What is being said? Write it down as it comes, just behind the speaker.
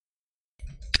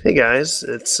Hey guys,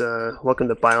 it's welcome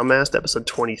to Biomast episode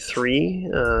 23.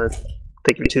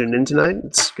 Thank you for tuning in tonight.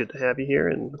 It's good to have you here,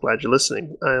 and glad you're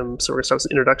listening. So we're gonna start with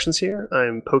some introductions here.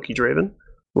 I'm Pokey Draven.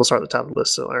 We'll start at the top of the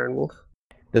list. So Iron Wolf.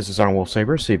 This is Iron Wolf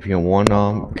Saber,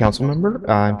 CPM1 council member.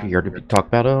 I'm here to talk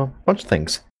about a bunch of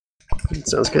things.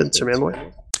 Sounds good, Sir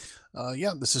Manboy.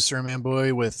 This is Sir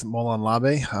Manboy with Molon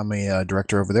Labe. I'm a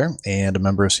director over there and a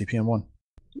member of CPM1.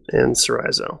 And Sir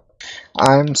Izel.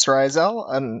 I'm Srizel.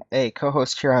 I'm a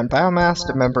co-host here on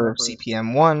Biomast, a member of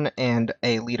CPM1, and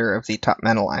a leader of the Top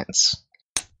Men Alliance.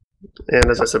 And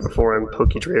as I said before, I'm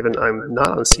Pokey Draven. I'm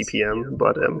not on CPM,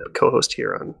 but I'm a co-host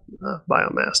here on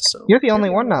Biomast. So You're the only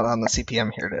one not on the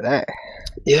CPM here today.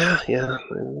 Yeah. I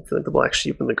feel like the black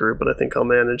sheep in the group, but I think I'll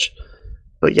manage.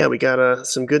 But yeah, we got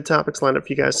some good topics lined up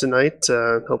for you guys tonight.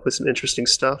 Hopefully some interesting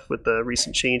stuff with the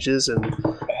recent changes and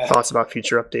thoughts about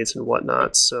future updates and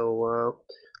whatnot. So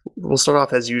we'll start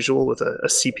off as usual with a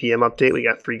CPM update. We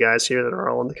got 3 guys here that are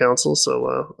all on the council,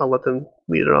 so I'll let them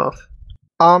lead it off.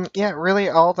 Really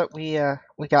all that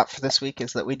we got for this week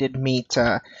is that we did meet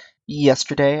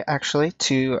yesterday, actually,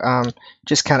 to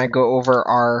just kind of go over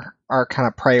our kind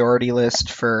of priority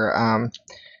list for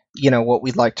what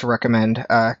we'd like to recommend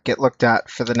get looked at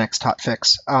for the next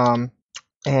hotfix, and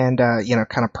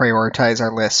kind of prioritize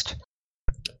our list.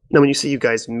 Now, when you say you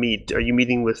guys meet, are you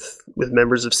meeting with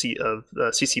members of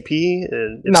CCP?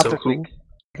 And if Not so, this week.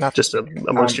 Not just this week.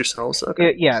 amongst yourselves?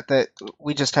 Okay. That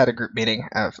we just had a group meeting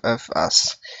of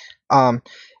us, and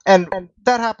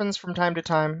that happens from time to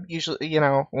time. Usually,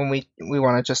 when we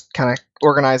want to just kind of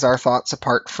organize our thoughts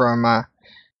apart from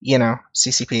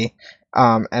CCP,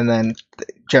 and then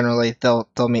generally they'll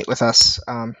meet with us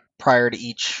prior to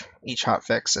each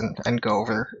hotfix and go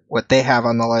over what they have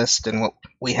on the list and what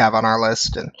we have on our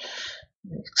list, and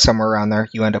somewhere around there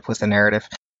you end up with a narrative.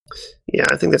 Yeah,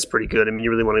 I think that's pretty good. I mean,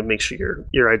 you really want to make sure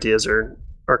your ideas are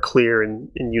clear and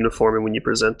uniform, and when you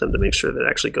present them, to make sure that it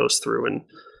actually goes through, and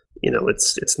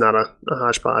it's not a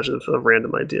hodgepodge of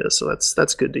random ideas. So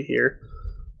that's good to hear.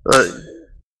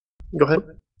 Go ahead.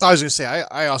 I was going to say,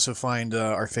 I also find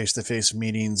our face-to-face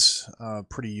meetings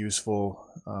pretty useful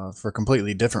for a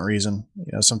completely different reason.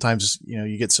 Sometimes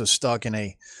you get so stuck in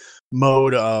a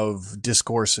mode of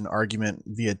discourse and argument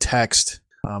via text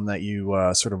that you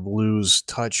sort of lose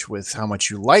touch with how much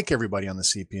you like everybody on the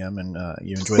CPM, and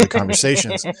you enjoy the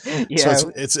conversations. Yeah.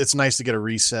 So it's nice to get a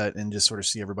reset and just sort of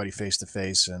see everybody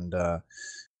face-to-face and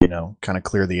kind of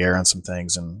clear the air on some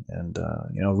things and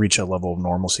reach a level of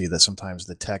normalcy that sometimes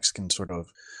the text can sort of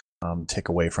take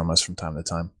away from us from time to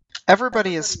time.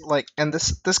 Everybody is like, and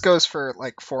this goes for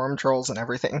like forum trolls and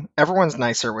everything. Everyone's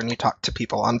nicer when you talk to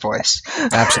people on voice.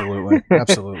 Absolutely.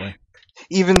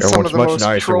 Even Everyone's some of the much most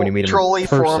nicer when you meet 'em in trolly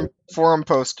person. forum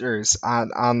posters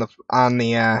on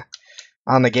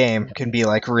the game can be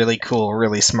like really cool,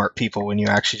 really smart people when you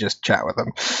actually just chat with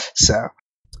them. So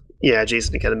Yeah,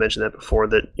 Jason kind of mentioned that before,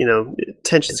 that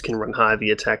tensions can run high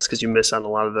via text because you miss out on a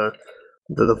lot of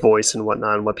the voice and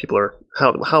whatnot, and what people are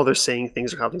how they're saying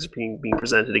things or how things are being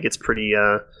presented. It gets pretty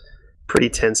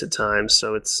tense at times.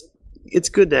 So it's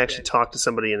good to actually talk to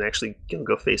somebody and actually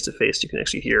go face to face. You can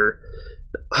actually hear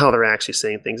how they're actually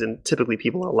saying things, and typically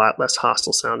people are a lot less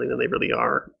hostile sounding than they really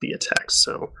are via text.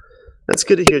 So that's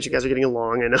good to hear that you guys are getting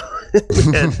along. I know we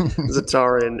had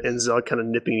Zatara and Zel kind of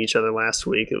nipping each other last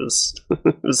week. It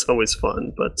was always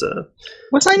fun. But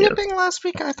was I nipping last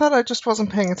week? I thought I just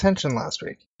wasn't paying attention last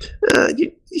week.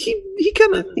 He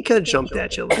kind of jumped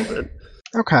at you a little bit.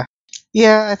 Okay.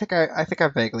 Yeah, I think I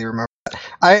vaguely remember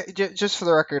that. Just for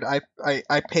the record,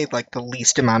 I paid like the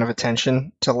least amount of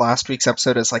attention to last week's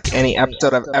episode as like any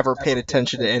episode I've ever paid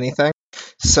attention to anything.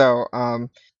 So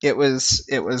it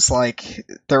was like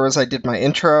I did my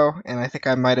intro, and I think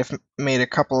I might have made a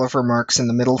couple of remarks in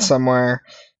the middle somewhere,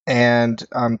 and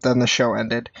then the show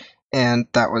ended, and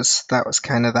that was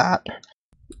kind of that.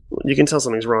 You can tell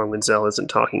something's wrong when Zell isn't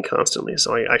talking constantly,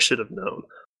 so I should have known.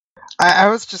 I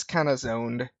was just kind of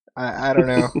zoned. I don't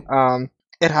know.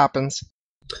 It happens.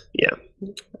 Yeah.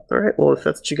 All right. Well, if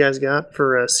that's what you guys got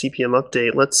for a CPM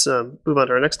update, let's move on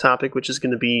to our next topic, which is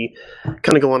going to be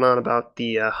kind of going on about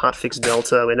the hotfix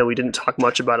Delta. I know we didn't talk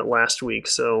much about it last week,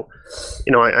 so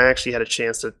I actually had a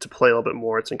chance to play a little bit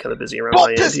more. It's been kind of busy around my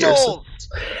end here. So.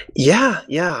 Yeah.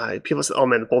 People say, "Oh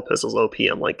man, the bolt pistol's OP."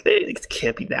 I'm like, it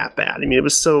can't be that bad. I mean, it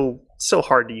was so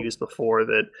hard to use before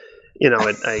that.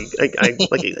 I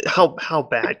like how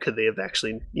bad could they have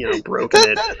actually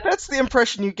broken it? That's the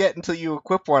impression you get until you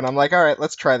equip one. I'm like, all right,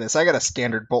 let's try this. I got a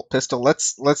standard bolt pistol.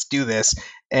 Let's do this.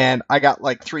 And I got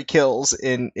like 3 kills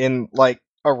in like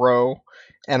a row,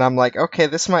 and I'm like, okay,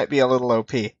 this might be a little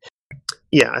OP.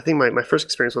 Yeah, I think my first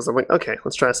experience was I'm like, okay,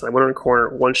 let's try this. I went on a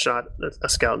corner, one shot a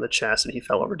scout in the chest, and he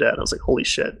fell over dead. I was like, holy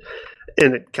shit.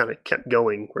 And it kind of kept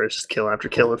going, where it's just kill after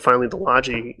kill. And finally, the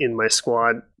Logi in my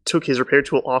squad took his repair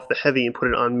tool off the heavy and put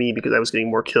it on me because I was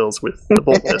getting more kills with the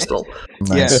bolt pistol.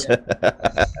 Nice.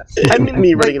 I And mean,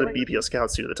 me like- running in a BPO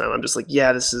scout suit at the time, I'm just like,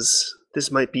 yeah, this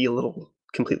might be a little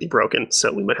completely broken,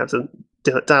 so we might have to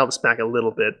dial this back a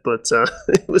little bit. But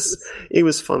it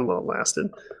was fun while it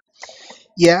lasted.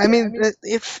 Yeah, I mean,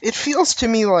 it feels to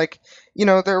me like,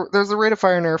 there's a rate of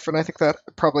fire nerf, and I think that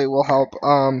probably will help.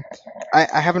 I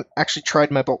haven't actually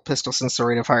tried my bolt pistol since the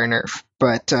rate of fire nerf,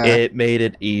 but It made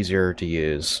it easier to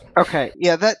use. okay,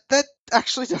 yeah, that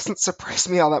actually doesn't surprise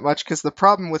me all that much, because the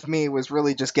problem with me was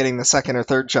really just getting the second or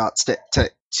third shots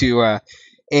to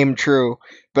aim true.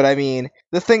 But I mean,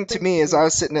 the thing to me is I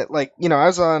was sitting at I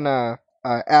was on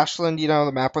Ashland,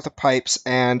 the map with the pipes,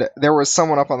 and there was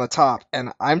someone up on the top,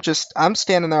 and I'm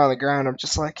standing there on the ground. I'm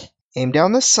just like, aim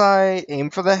down the side, aim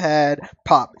for the head,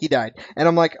 pop, he died. And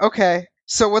I'm like, okay,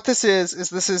 so what this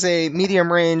is a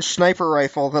medium range sniper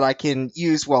rifle that I can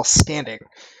use while standing.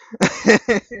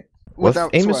 With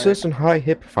Without aim sweating. assist and high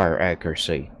hip fire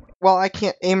accuracy. Well, I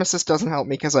can't. Aim assist doesn't help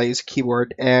me because I use a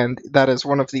keyboard, and that is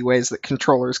one of the ways that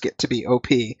controllers get to be OP.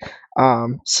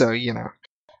 So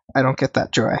I don't get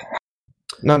that joy.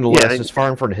 Nonetheless, Yeah, it's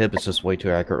firing for the hip is just way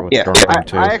too accurate with Yeah, Darkling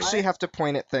too. I actually have to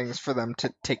point at things for them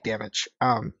to take damage.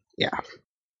 Yeah.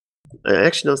 I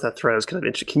actually noticed that thread. I was kind of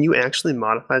interested. Can you actually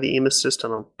modify the aim assist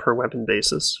on a per weapon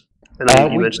basis? I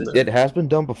know you mentioned that. It has been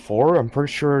done before. I'm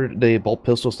pretty sure the bolt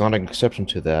pistol is not an exception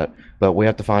to that, but we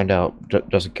have to find out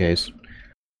just in case.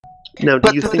 Now, do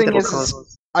But you the think thing that will is,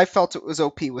 cause? I felt it was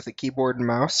OP with a keyboard and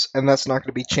mouse, and that's not going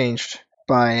to be changed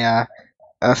by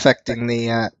affecting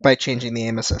by changing the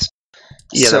aim assist.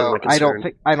 Yeah, that So was my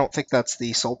concern. I don't think that's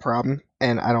the sole problem,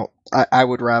 and I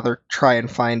would rather try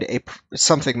and find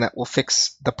something that will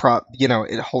fix the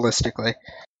it holistically.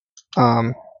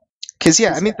 Because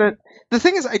I mean the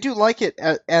thing is, I do like it,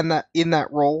 and that in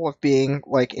that role of being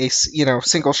like a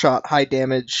single shot high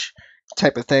damage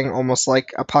type of thing, almost like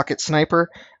a pocket sniper,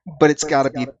 but it's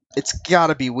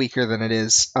gotta be weaker than it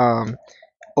is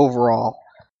overall.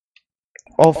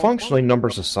 Well, functionally,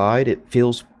 numbers aside, it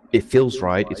feels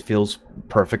right. It feels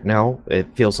perfect now. It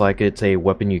feels like it's a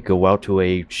weapon you go out to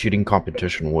a shooting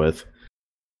competition with.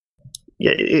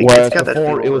 Yeah, Whereas it's got that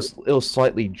before, feel. it was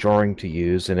slightly jarring to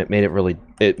use, and it made it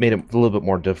a little bit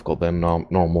more difficult than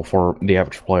normal for the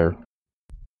average player.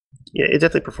 Yeah, it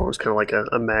definitely performs kind of like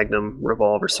a Magnum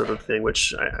revolver sort of thing,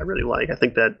 which I really like. I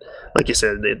think that, like you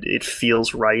said, it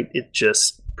feels right. It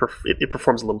just it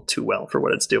performs a little too well for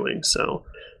what it's doing. So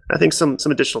I think some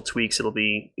additional tweaks it'll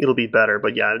be better.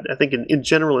 But yeah, I think in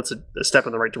general it's a step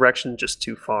in the right direction, just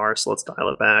too far. So let's dial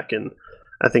it back, and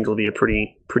I think it'll be a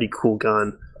pretty cool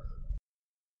gun.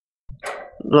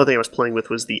 Another thing I was playing with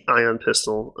was the ion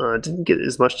pistol. Didn't get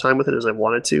as much time with it as I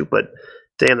wanted to, but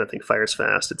damn, that thing fires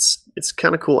fast. It's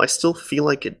kind of cool. I still feel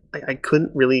like I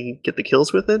couldn't really get the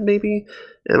kills with it. Maybe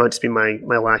it might just be my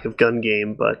lack of gun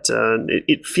game, but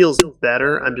it feels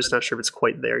better. I'm just not sure if it's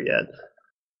quite there yet.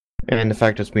 And the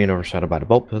fact it's being overshadowed by the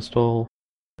bolt pistol.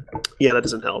 Yeah, that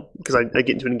doesn't help because I get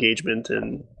into an engagement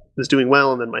and was doing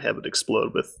well, and then my head would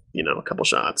explode with a couple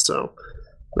shots. So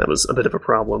that was a bit of a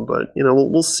problem, but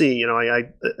we'll see. I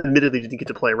admittedly didn't get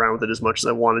to play around with it as much as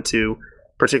I wanted to,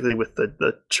 particularly with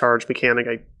the charge mechanic.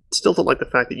 I still don't like the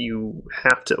fact that you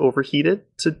have to overheat it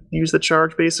to use the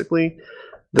charge. Basically,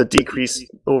 the decreased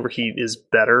overheat is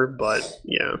better, but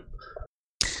yeah.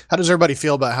 How does everybody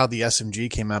feel about how the SMG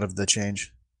came out of the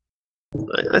change?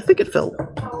 I think it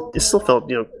still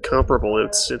felt comparable.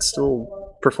 It's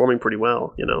still performing pretty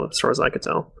well, as far as I could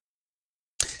tell.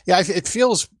 Yeah, it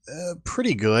feels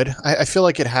pretty good. I feel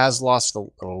like it has lost a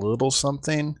little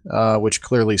something, which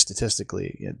clearly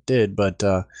statistically it did, but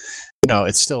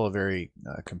it's still a very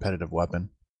competitive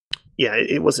weapon. Yeah,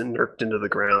 it wasn't nerfed into the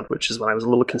ground, which is what I was a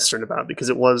little concerned about, because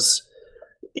it was,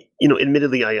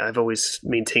 admittedly, I've always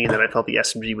maintained that I felt the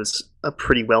SMG was a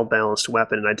pretty well-balanced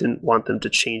weapon, and I didn't want them to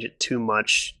change it too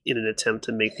much in an attempt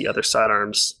to make the other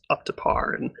sidearms up to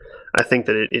par. And I think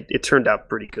that it turned out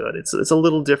pretty good. It's a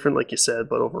little different, like you said,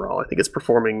 but overall, I think it's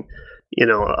performing,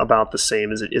 about the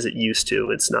same as it used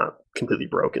to. It's not completely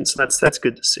broken, so that's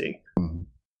good to see.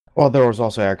 Well, there was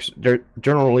also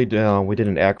generally we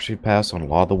didn't actually pass on a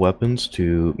lot of the weapons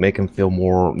to make them feel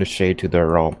more niche to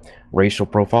their racial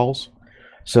profiles.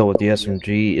 So with the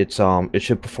SMG, it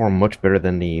should perform much better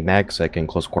than the MagSec in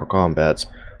close quarter combats.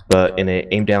 But in an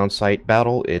aim down sight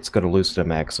battle, it's going to lose to the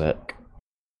MagSec.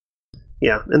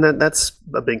 Yeah, and that's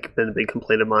been a big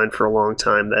complaint of mine for a long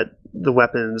time, that the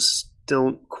weapons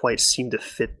don't quite seem to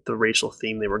fit the racial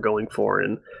theme they were going for,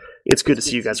 and it's good to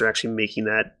see you guys are actually making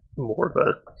that more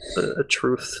of a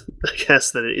truth. I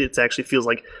guess that it actually feels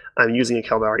like I'm using a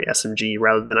Caldari SMG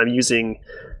rather than I'm using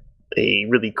a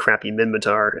really crappy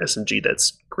Minmatar SMG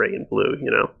that's gray and blue.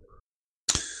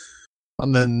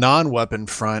 On the non-weapon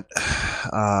front,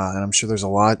 and I'm sure there's a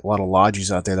lot of Logis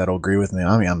out there that'll agree with me.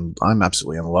 I mean, I'm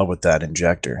absolutely in love with that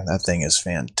injector. That thing is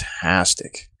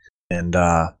fantastic, and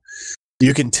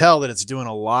you can tell that it's doing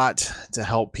a lot to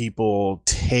help people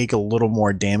take a little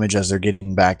more damage as they're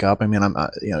getting back up. I mean,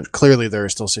 clearly there are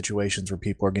still situations where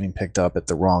people are getting picked up at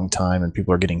the wrong time and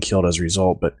people are getting killed as a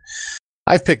result, but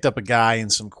I've picked up a guy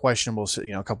in some questionable,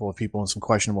 a couple of people in some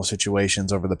questionable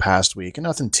situations over the past week, and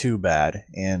nothing too bad.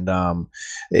 And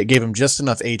it gave him just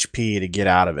enough HP to get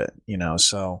out of it,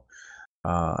 So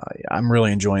I'm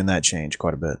really enjoying that change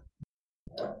quite a bit.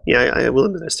 Yeah, I will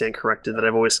admit I stand corrected that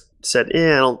I've always said, I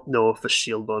don't know if a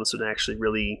shield bonus would actually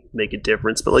really make a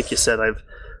difference. But like you said, I've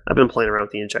been playing around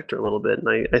with the injector a little bit,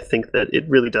 and I think that it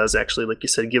really does actually, like you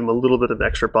said, give him a little bit of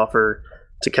extra buffer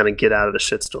to kind of get out of the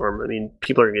shitstorm. I mean,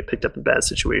 people are going to get picked up in bad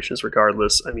situations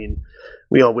regardless. I mean,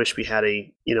 we all wish we had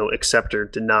a, accept or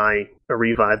deny a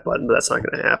revive button, but that's not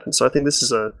going to happen. So I think this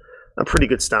is a pretty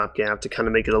good stopgap to kind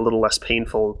of make it a little less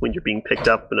painful when you're being picked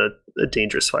up in a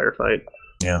dangerous firefight.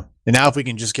 Yeah. And now if we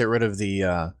can just get rid of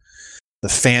the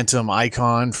phantom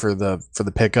icon for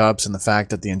the pickups and the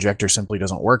fact that the injector simply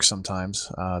doesn't work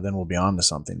sometimes, then we'll be on to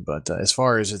something. But as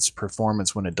far as its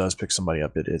performance when it does pick somebody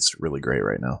up, it's really great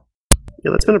right now. Yeah,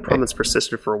 that's been a problem that's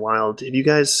persisted for a while. Have you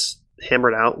guys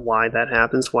hammered out why that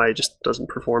happens? Why it just doesn't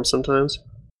perform sometimes?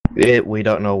 We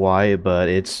don't know why, but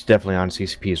it's definitely on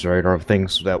CCP's radar of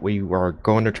things that we are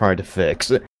going to try to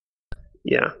fix.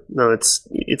 Yeah, no, it's.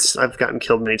 I've gotten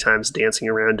killed many times dancing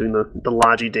around doing the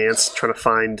Logi dance, trying to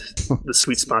find the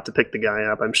sweet spot to pick the guy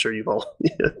up. I'm sure you've all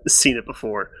seen it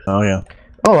before. Oh yeah.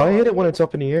 Oh, I hate it when it's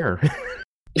up in the air.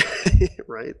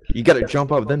 Right. You got to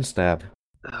jump up then stab.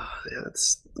 Oh, yeah,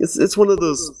 it's one of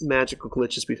those magical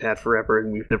glitches we've had forever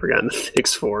and we've never gotten a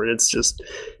fix for. It's just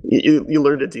you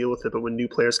learn to deal with it, but when new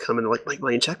players come in, like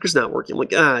my injector's not working, I'm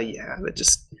like, yeah, it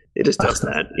just does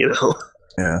that,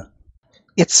 Yeah.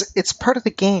 It's part of the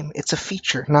game. It's a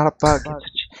feature, not a bug.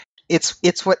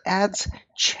 It's what adds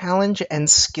challenge and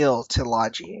skill to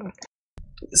Logiing.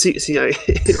 See,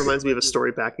 it reminds me of a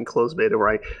story back in closed beta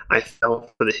where I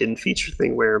fell for the hidden feature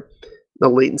thing where the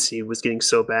latency was getting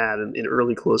so bad in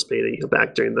early closed beta,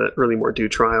 back during the early Mordu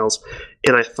trials,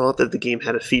 and I thought that the game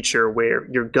had a feature where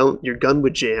your gun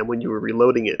would jam when you were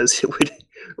reloading it, as it would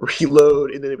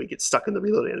reload, and then it would get stuck in the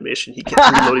reload animation. He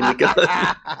kept reloading the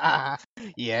gun.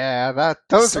 Yeah,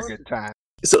 those are good times.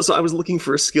 So I was looking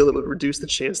for a skill that would reduce the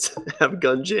chance to have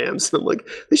gun jams. And I'm like,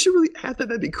 they should really add that.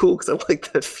 That'd be cool because I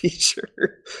like that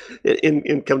feature.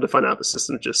 And come to find out, the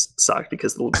system just sucked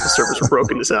because the servers were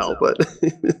broken as hell. But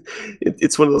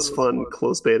it's one of those fun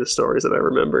closed beta stories that I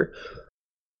remember.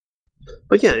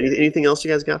 But yeah, anything else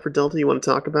you guys got for Delta you want to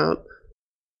talk about?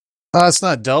 It's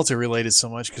not Delta related so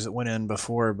much because it went in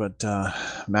before, but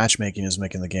matchmaking is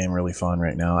making the game really fun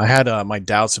right now. I had my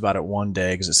doubts about it one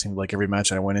day because it seemed like every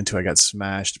match I went into I got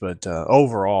smashed, but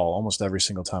overall, almost every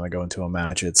single time I go into a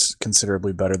match, it's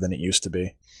considerably better than it used to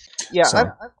be. Yeah, so.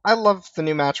 I love the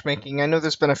new matchmaking. I know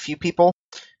there's been a few people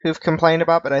who've complained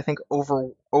about, but I think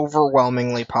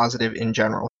overwhelmingly positive in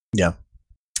general. Yeah.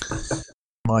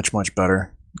 Much, much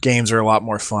better. Games are a lot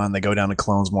more fun. They go down to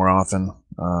clones more often.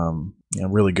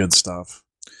 Really good stuff.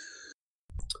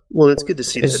 Well, it's good to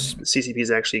see that CCP is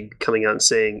actually coming out and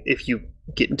saying, if you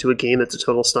get into a game that's a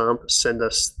total stomp, send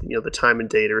us the time and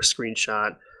date or a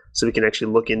screenshot so we can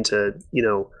actually look into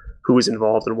who was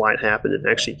involved and why it happened and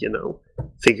actually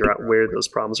figure out where those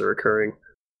problems are occurring.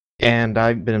 And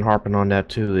I've been harping on that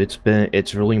too. It's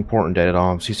really important that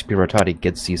CCP Rattati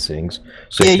gets these things.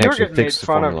 So yeah, you were getting made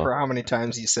fun of for how many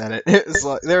times you said it. It was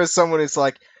like there was someone who's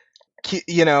like,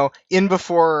 in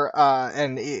before,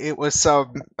 and it was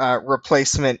some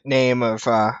replacement name of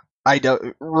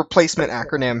replacement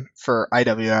acronym for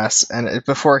IWS, and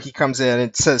before he comes in,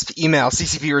 it says to email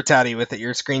CCP Rattati with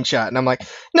your screenshot, and I'm like,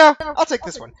 no, I'll take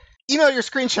this one. Email your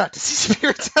screenshot to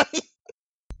CCP Rattati.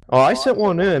 Oh, I sent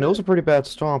one in. It was a pretty bad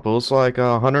stomp. It was like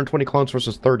 120 clones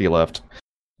versus 30 left.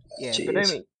 Yeah, Jeez. But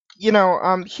I mean,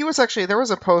 he was actually, there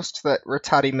was a post that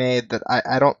Rattati made that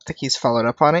I don't think he's followed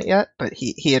up on it yet, but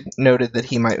he had noted that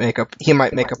he might make a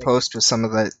post with some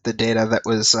of the data that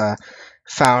was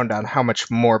found on how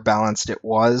much more balanced it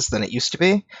was than it used to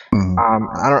be.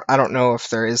 Mm-hmm. I don't know if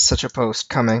there is such a post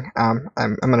coming. I'm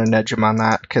going to nudge him on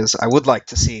that because I would like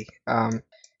to see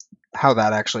how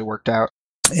that actually worked out.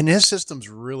 And his system's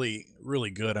really,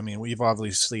 really good. I mean, we've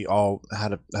obviously all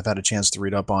have had a chance to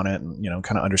read up on it and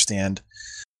kind of understand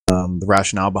the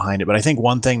rationale behind it. But I think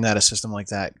one thing that a system like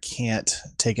that can't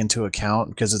take into account,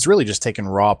 because it's really just taking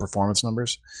raw performance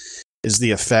numbers, is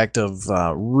the effect of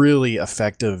really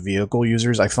effective vehicle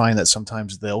users. I find that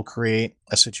sometimes they'll create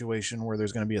a situation where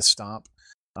there's going to be a stop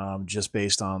just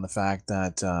based on the fact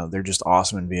that they're just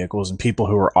awesome in vehicles, and people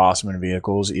who are awesome in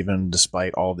vehicles, even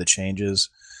despite all the changes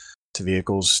to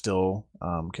vehicles, still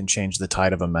can change the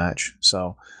tide of a match.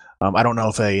 So I don't know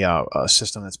if a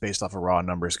system that's based off of raw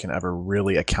numbers can ever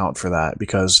really account for that,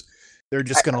 because they're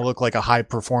just going to look like a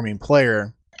high-performing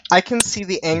player. I can see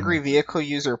the angry vehicle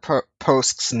user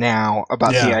posts now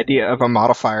about the idea of a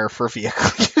modifier for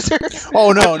vehicle users.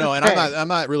 Oh no, and I'm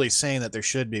not really saying that there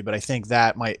should be, but I think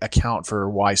that might account for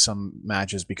why some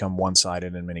matches become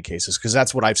one-sided in many cases, because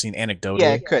that's what I've seen anecdotally.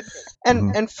 Yeah, it could,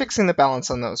 and fixing the balance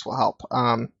on those will help.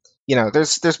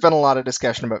 There's been a lot of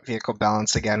discussion about vehicle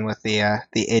balance again with the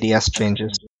ADS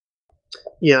changes.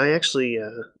 Yeah, I actually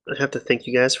I have to thank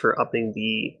you guys for upping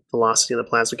the velocity of the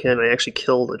plasma cannon. I actually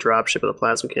killed a dropship of the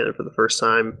plasma cannon for the first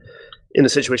time in a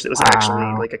situation that was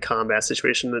actually like a combat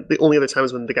situation. The only other time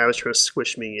was when the guy was trying to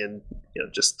squish me and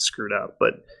just screwed up.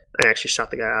 But I actually shot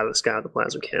the guy out of the sky with the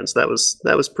plasma cannon, so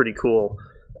that was pretty cool.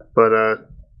 But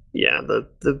yeah,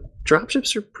 the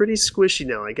dropships are pretty squishy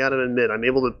now. I gotta admit, I'm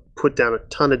able to put down a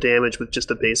ton of damage with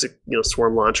just a basic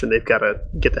swarm launcher, and they've got to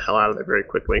get the hell out of there very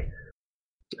quickly.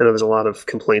 I know there's a lot of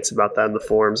complaints about that in the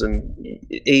forums, and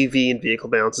AV and vehicle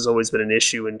balance has always been an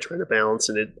issue in trying to balance,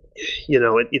 and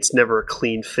it's never a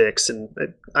clean fix, and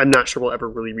I'm not sure we'll ever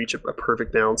really reach a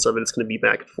perfect balance of it. It's going to be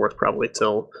back and forth probably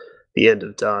till the end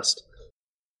of Dust.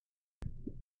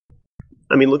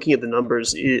 I mean, looking at the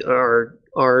numbers,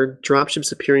 are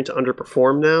dropships appearing to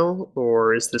underperform now,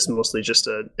 or is this mostly just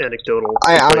an anecdotal?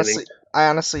 I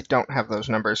honestly don't have those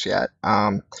numbers yet.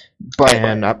 But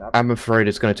I'm afraid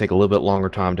it's going to take a little bit longer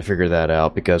time to figure that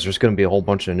out, because there's going to be a whole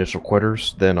bunch of initial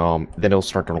quitters. Then it'll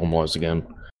start to normalize again.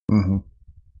 Mm-hmm.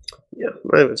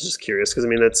 Yeah, I was just curious because I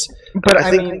mean that's. But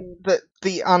I mean,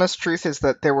 the honest truth is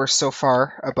that they were so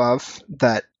far above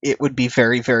that it would be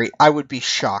very, very. I would be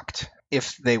shocked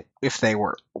if they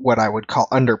were what I would call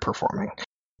underperforming.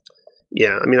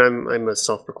 Yeah, I mean, I'm a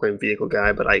self-proclaimed vehicle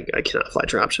guy, but I cannot fly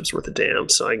dropships worth a damn,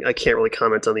 so I can't really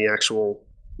comment on the actual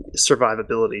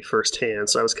survivability firsthand.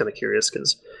 So I was kind of curious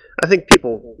because I think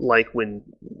people like when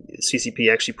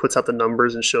CCP actually puts out the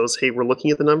numbers and shows, hey, we're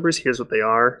looking at the numbers. Here's what they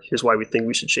are. Here's why we think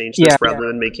we should change this, rather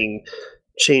than making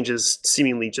changes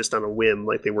seemingly just on a whim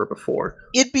like they were before.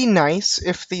 It'd be nice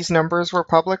if these numbers were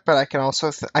public, but I can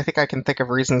also I think I can think of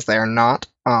reasons they are not.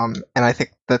 And I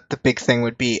think that the big thing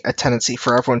would be a tendency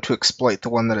for everyone to exploit the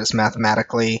one that is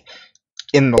mathematically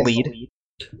in the lead.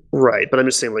 Right, but I'm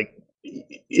just saying, like,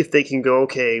 if they can go,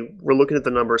 okay, we're looking at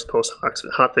the numbers post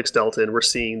hotfix delta, and we're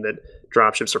seeing that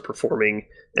dropships are performing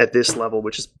at this level,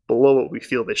 which is below what we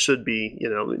feel they should be.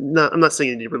 I'm not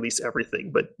saying you need to release everything,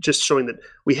 but just showing that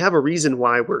we have a reason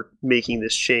why we're making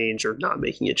this change or not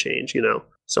making a change.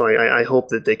 So I hope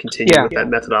that they continue with that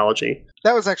methodology.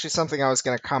 That was actually something I was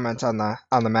going to comment on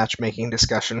the matchmaking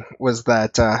discussion. Was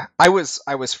that I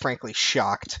was frankly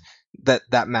shocked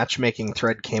that matchmaking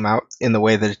thread came out in the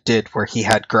way that it did, where he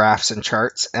had graphs and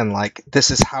charts and like,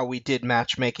 this is how we did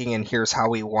matchmaking and here's how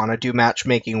we want to do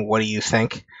matchmaking. What do you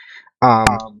think?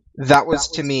 That was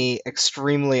to me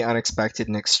extremely unexpected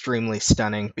and extremely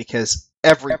stunning, because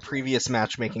every previous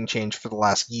matchmaking change for the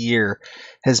last year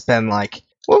has been like,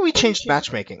 well, we changed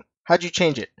matchmaking. How'd you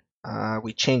change it?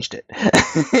 We changed it.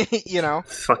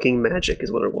 Fucking magic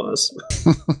is what it was.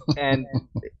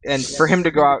 and for him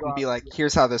to go out and be like,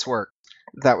 here's how this works,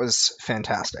 that was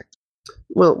fantastic.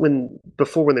 Well, when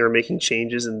they were making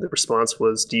changes and the response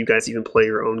was, do you guys even play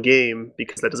your own game?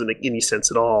 Because that doesn't make any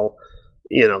sense at all.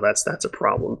 That's a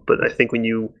problem. But I think when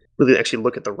you really actually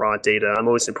look at the raw data, I'm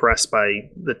always impressed by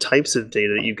the types of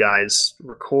data that you guys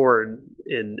record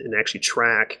and actually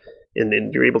track.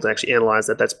 And you're able to actually analyze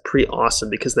that. That's pretty awesome,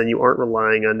 because then you aren't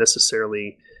relying on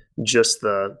necessarily just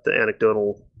the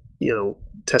anecdotal,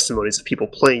 testimonies of people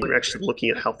playing. You're actually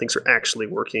looking at how things are actually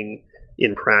working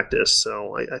in practice.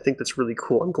 So I think that's really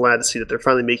cool. I'm glad to see that they're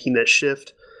finally making that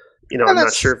shift. I'm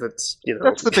not sure if it's,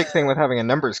 That's the big thing with having a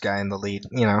numbers guy in the lead,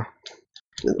 You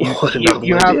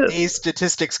have a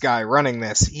statistics guy running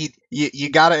this. You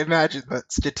got to imagine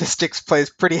that statistics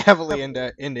plays pretty heavily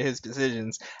into his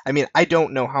decisions. I mean, I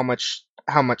don't know how much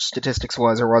statistics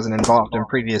was or wasn't involved in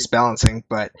previous balancing,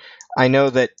 but I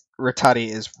know that Rattati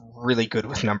is really good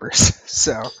with numbers.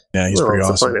 So yeah, he's pretty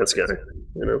awesome. A finance guy,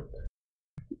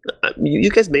 You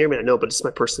guys may or may not know, but it's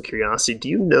my personal curiosity. Do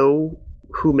you know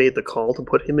who made the call to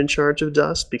put him in charge of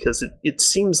Dust, because it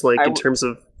seems like in terms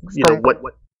of from what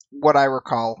what I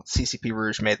recall, CCP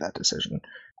Rouge made that decision.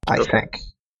 I think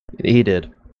He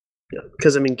did. Yeah,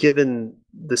 because I mean, given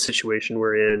the situation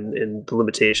we're in and the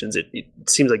limitations, it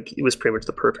seems like it was pretty much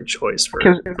the perfect choice for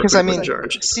because I mean,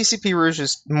 charge. CCP Rouge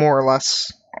is more or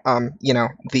less,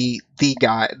 the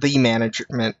guy, the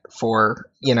management for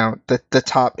the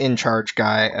top in charge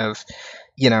guy of,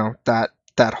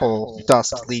 that whole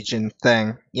Dust Legion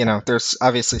thing. There's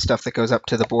obviously stuff that goes up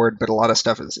to the board, but a lot of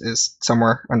stuff is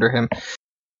somewhere under him.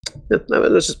 Yeah,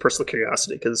 that's just personal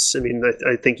curiosity, because I mean,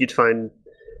 I think you'd find,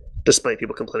 despite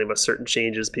people complaining about certain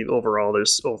changes, overall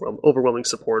there's overwhelming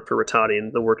support for Rattati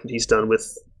and the work that he's done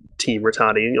with Team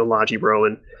Rattati, Logi Bro,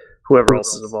 and whoever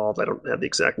else is involved. I don't have the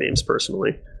exact names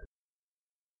personally.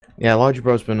 Yeah, Logi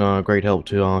Bro's been a great help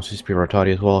to CCP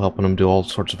Rattati as well, helping them do all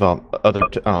sorts of other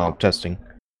testing.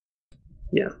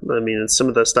 Yeah, I mean, and some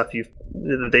of the stuff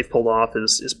that they've pulled off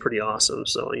is pretty awesome.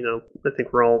 So I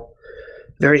think we're all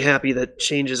very happy that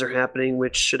changes are happening,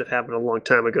 which should have happened a long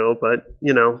time ago. But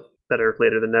better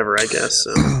later than never, I guess.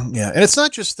 So. Yeah, and it's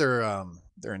not just their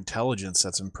intelligence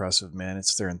that's impressive, man.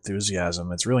 It's their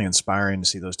enthusiasm. It's really inspiring to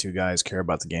see those two guys care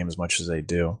about the game as much as they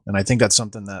do. And I think that's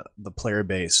something that the player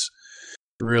base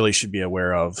really should be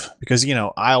aware of, because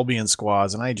I'll be in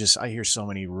squads and I hear so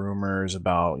many rumors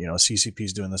about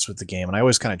CCP's doing this with the game, and I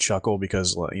always kind of chuckle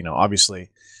because obviously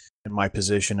in my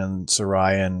position, and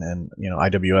Soraya and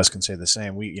IWS can say the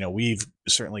same. We've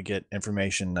certainly get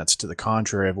information that's to the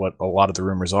contrary of what a lot of the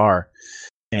rumors are,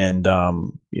 and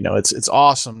it's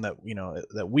awesome that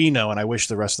that we know, and I wish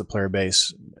the rest of the player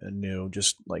base knew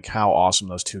just like how awesome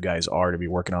those two guys are to be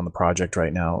working on the project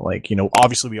right now. Like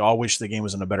obviously we all wish the game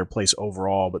was in a better place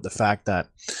overall, but the fact that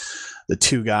the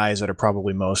two guys that are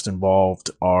probably most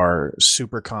involved are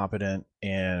super competent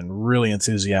and really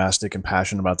enthusiastic and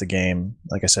passionate about the game,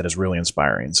 like I said, is really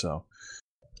inspiring. So,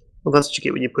 well, that's what you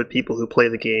get when you put people who play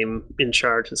the game in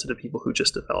charge instead of people who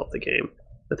just develop the game.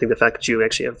 I think the fact that you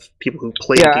actually have people who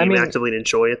play the game actively and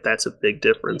enjoy it, that's a big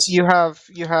difference. You have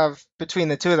between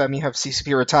the two of them, you have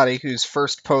CCP Rattati, whose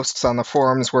first posts on the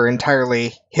forums were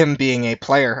entirely him being a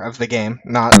player of the game,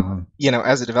 not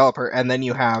as a developer, and then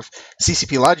you have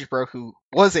CCP Logi Bro, who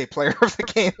was a player of the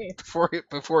game before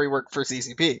he worked for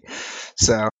CCP.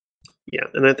 So yeah,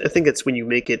 and I think it's when you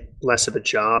make it less of a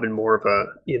job and more of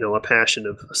a passion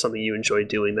of something you enjoy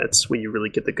doing. That's when you really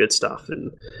get the good stuff.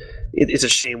 And it's a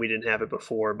shame we didn't have it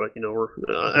before, but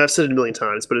I've said it a million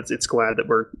times, but it's glad that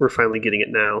we're finally getting it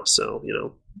now. So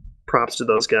props to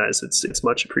those guys. It's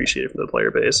much appreciated from the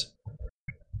player base.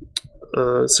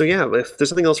 So yeah, if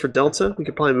there's nothing else for Delta, we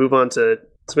could probably move on to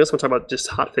something else. Want to talk about just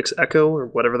hotfix Echo or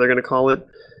whatever they're going to call it.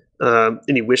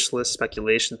 Any wish list,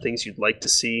 speculation, things you'd like to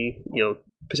see,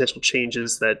 potential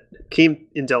changes that came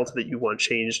in Delta that you want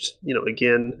changed,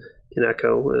 again in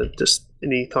Echo. Just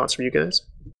any thoughts from you guys?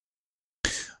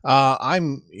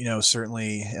 I'm,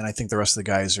 certainly, and I think the rest of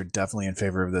the guys are definitely in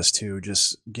favor of this too.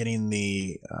 Just getting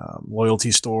the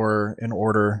loyalty store in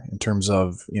order in terms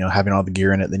of, having all the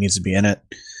gear in it that needs to be in it,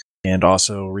 and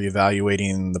also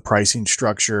reevaluating the pricing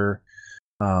structure.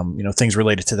 Things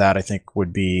related to that, I think,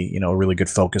 would be, a really good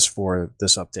focus for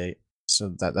this update.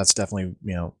 So that's definitely,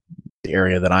 the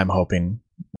area that I'm hoping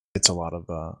gets a lot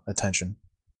of attention.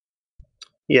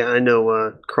 Yeah, I know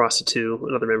Cross2,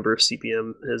 another member of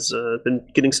CPM, has been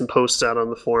getting some posts out on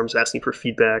the forums asking for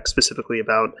feedback specifically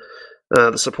about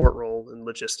the support role and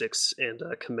logistics and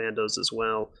commandos as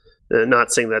well.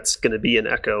 Not saying that's going to be an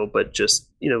Echo, but just,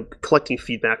 collecting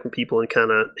feedback from people and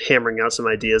kind of hammering out some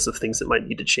ideas of things that might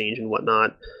need to change and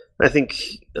whatnot. I think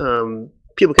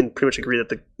people can pretty much agree that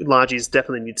the Logis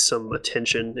definitely need some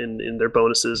attention in their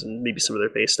bonuses and maybe some of their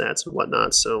base stats and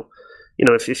whatnot. So,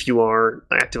 if you are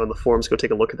active on the forums, go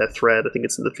take a look at that thread. I think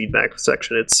it's in the feedback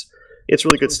section. It's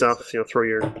really good stuff. Throw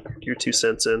your 2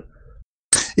 cents in.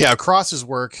 Yeah, Cross's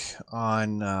work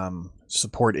on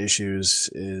support issues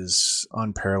is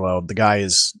unparalleled. The guy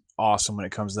is awesome when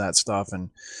it comes to that stuff, and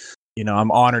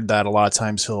I'm honored that a lot of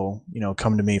times he'll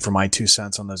come to me for my 2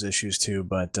 cents on those issues too.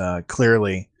 But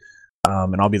clearly,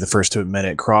 and I'll be the first to admit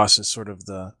it, Cross is sort of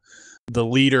the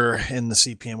leader in the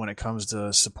CPM when it comes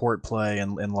to support play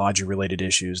and Logi related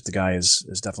issues. The guy is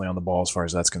definitely on the ball as far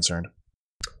as that's concerned.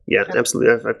 Yeah,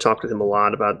 absolutely. I've talked with him a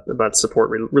lot about support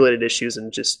related issues,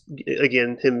 and just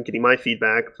again him getting my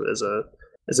feedback as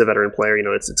a veteran player.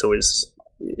 It's always,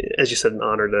 as you said, an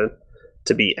honor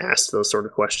to be asked those sort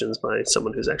of questions by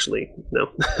someone who's actually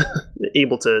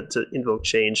able to invoke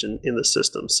change in the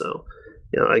system. So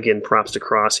again, props to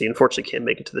Cross. He unfortunately can't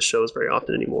make it to the shows very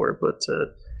often anymore, but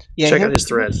Yeah, Check out his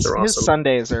threads; they're his awesome.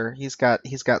 Sundays are he's got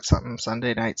something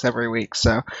Sunday nights every week.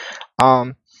 So,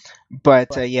 yeah,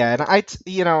 and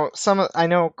I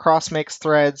know Cross makes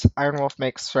threads, Iron Wolf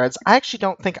makes threads. I actually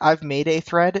don't think I've made a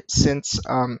thread since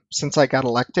I got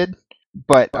elected,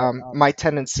 but my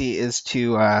tendency is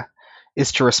to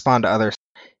respond to others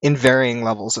in varying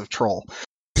levels of troll.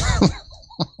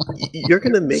 You're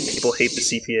gonna make people hate the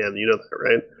CPM. You know that,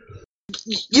 right?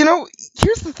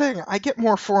 Here's the thing. I get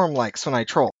more forum likes when I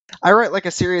troll. I write like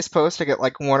a serious post, I get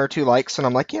like 1 or 2 likes, and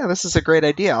I'm like, yeah, this is a great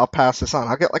idea. I'll pass this on.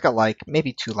 I'll get like a like,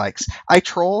 maybe 2 likes. I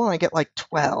troll and I get like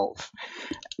 12.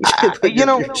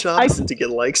 Your job isn't to get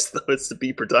likes, though. It's to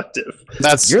be productive.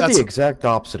 You're the exact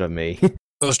opposite of me.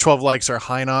 Those 12 likes are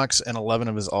Hinox and 11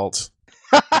 of his alts.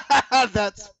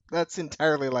 That's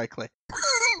entirely likely.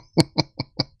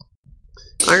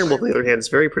 Iron Wolf, on the other hand, is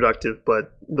very productive,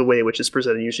 but the way in which it's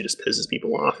presented usually just pisses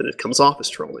people off, and it comes off as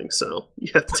trolling, so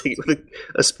you have to take it with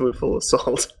a spoonful of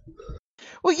salt.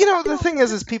 Well, the thing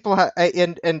is people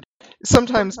and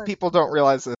sometimes people don't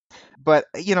realize this, but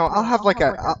I'll have like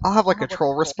a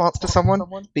troll response to someone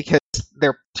because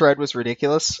their thread was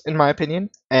ridiculous in my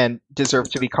opinion and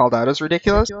deserved to be called out as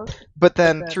ridiculous. But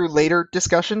then through later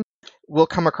discussion, we'll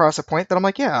come across a point that I'm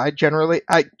like, yeah, I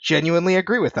genuinely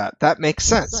agree with that. That makes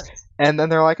sense. And then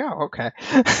they're like, oh, okay.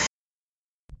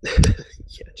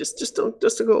 Yeah, just don't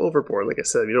go overboard. Like I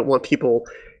said, you don't want people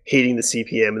hating the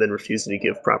CPM and then refusing to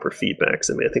give proper feedbacks.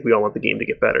 I mean, I think we all want the game to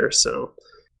get better, so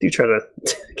do try to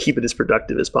keep it as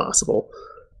productive as possible.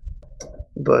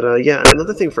 But yeah,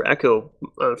 another thing for Echo,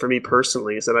 for me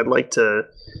personally, is that I'd like to,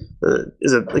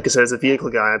 like I said, as a vehicle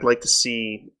guy, I'd like to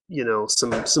see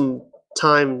some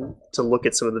time to look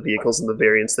at some of the vehicles and the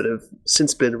variants that have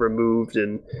since been removed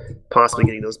and possibly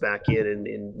getting those back in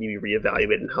and maybe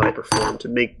reevaluating how they perform to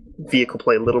make vehicle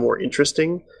play a little more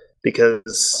interesting,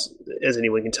 because as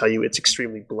anyone can tell you, it's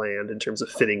extremely bland in terms of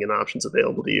fitting and options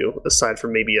available to you, aside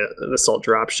from maybe an assault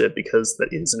dropship, because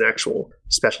that is an actual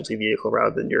specialty vehicle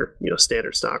rather than your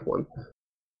standard stock one.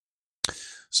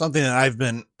 Something that I've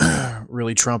been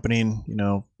really trumpeting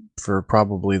for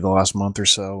probably the last month or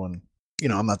so, and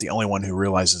I'm not the only one who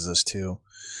realizes this too.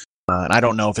 And I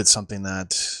don't know if it's something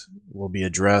that will be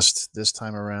addressed this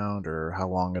time around or how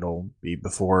long it'll be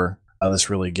before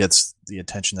this really gets the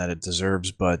attention that it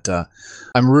deserves. But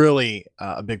I'm really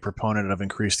a big proponent of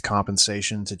increased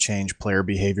compensation to change player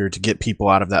behavior, to get people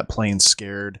out of that playing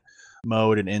scared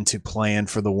mode and into playing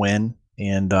for the win.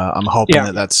 And I'm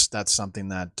hoping that's something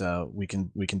that we can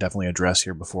definitely address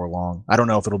here before long. I don't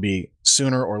know if it'll be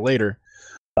sooner or later.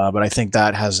 But I think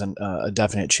that has a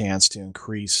definite chance to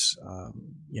increase,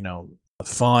 the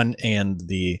fun and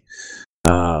the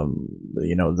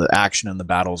action in the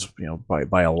battles,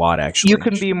 by a lot. Actually, you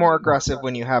can be more aggressive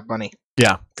when you have money.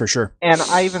 Yeah, for sure. And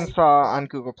I even saw on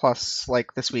Google Plus,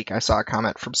 like this week, I saw a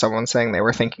comment from someone saying they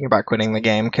were thinking about quitting the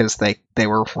game because they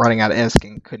were running out of ISK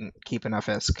and couldn't keep enough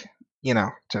ISK,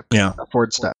 to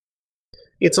afford stuff.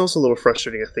 It's also a little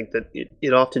frustrating, I think, that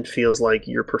it often feels like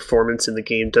your performance in the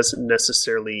game doesn't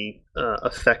necessarily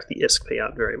affect the ISK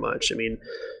payout very much. I mean,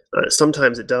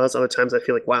 sometimes it does. Other times I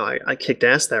feel like, wow, I kicked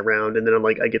ass that round, and then I'm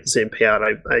like, I get the same payout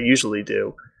I usually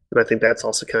do. And I think that's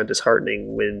also kind of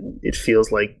disheartening when it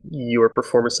feels like your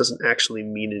performance doesn't actually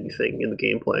mean anything in the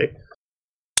gameplay.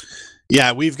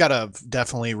 Yeah, we've got to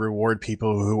definitely reward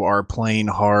people who are playing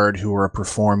hard, who are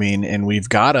performing, and we've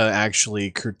got to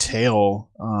actually curtail,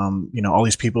 all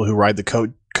these people who ride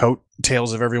the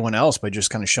coattails of everyone else by just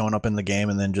kind of showing up in the game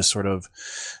and then just sort of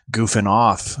goofing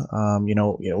off.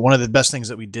 One of the best things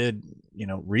that we did,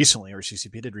 recently, or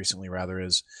CCP did recently rather,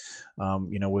 is,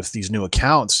 with these new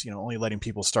accounts, only letting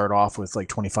people start off with like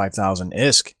 25,000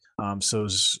 ISK. So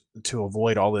as to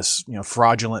avoid all this,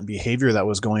 fraudulent behavior that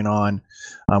was going on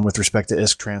with respect to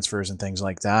ISK transfers and things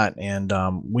like that. And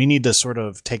we need to sort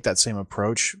of take that same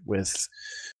approach with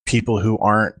people who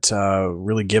aren't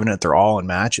really giving it their all in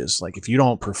matches. Like if you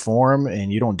don't perform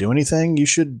and you don't do anything, you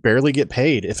should barely get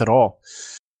paid, if at all.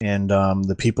 And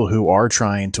the people who are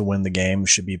trying to win the game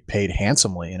should be paid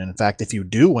handsomely. And in fact, if you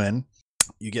do win,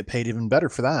 you get paid even better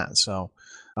for that. So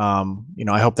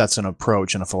I hope that's an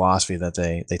approach and a philosophy that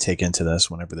they take into this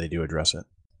whenever they do address it.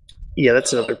 Yeah,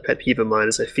 that's another pet peeve of mine,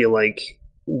 is I feel like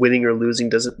winning or losing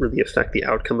doesn't really affect the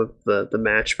outcome of the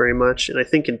match very much. And I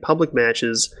think in public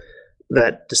matches,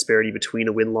 that disparity between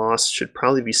a win-loss should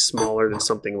probably be smaller than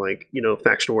something like,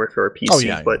 Faction Warfare or PC. Oh,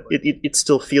 yeah, but it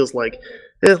still feels like,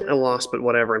 I lost, but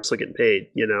whatever, I'm still getting paid.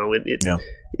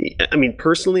 I mean,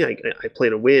 personally, I play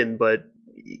to win, but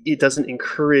it doesn't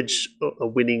encourage a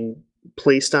winning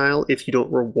play style if you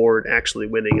don't reward actually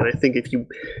winning. And I think if you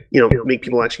make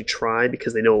people actually try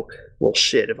because they know, well,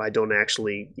 shit, if I don't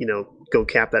actually go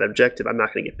cap that objective, I'm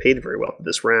not going to get paid very well for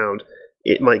this round.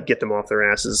 It might get them off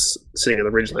their asses sitting on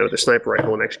the ridge line with their sniper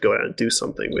rifle and actually go out and do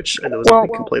something, which I know is a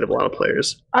big complaint of a lot of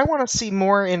players. I want to see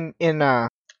more in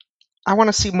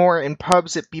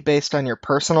pubs that be based on your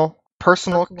personal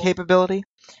capability,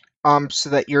 so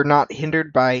that you're not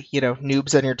hindered by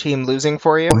noobs on your team losing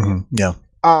for you. Mm-hmm. Yeah.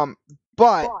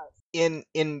 But in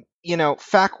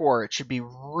FAC War, it should be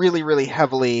really, really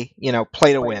heavily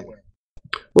play to win.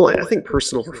 Well, I think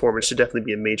personal performance should definitely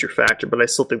be a major factor, but I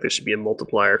still think there should be a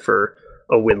multiplier for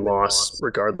a win-loss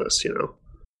regardless.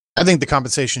 I think the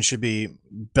compensation should be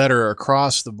better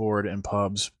across the board in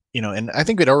pubs. And I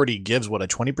think it already gives a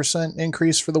 20%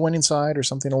 increase for the winning side or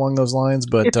something along those lines.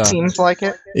 But it seems like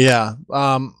it. Yeah.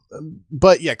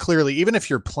 But yeah, clearly, even if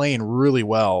you're playing really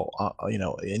well,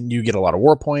 and you get a lot of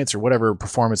war points or whatever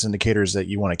performance indicators that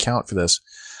you want to count for this,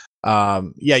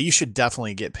 you should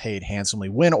definitely get paid handsomely,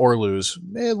 win or lose,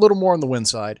 a little more on the win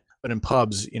side. But in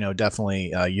pubs,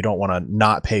 definitely you don't want to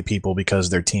not pay people because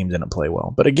their team didn't play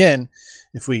well. But again,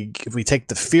 if we take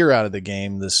the fear out of the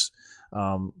game, this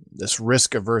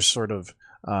risk averse sort of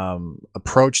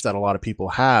approach that a lot of people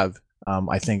have,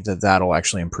 I think that'll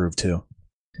actually improve too.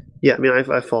 Yeah, I mean,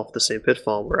 I fall for the same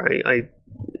pitfall where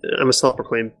I'm a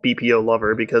self-proclaimed BPO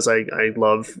lover because I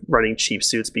love running cheap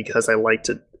suits because I like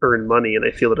to earn money, and I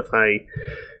feel that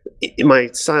my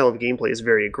style of gameplay is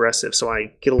very aggressive, so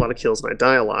I get a lot of kills and I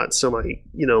die a lot. So my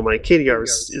KDR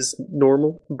is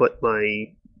normal, but my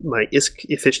ISK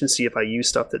efficiency if I use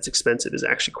stuff that's expensive is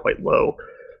actually quite low.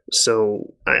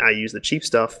 So I use the cheap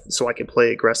stuff so I can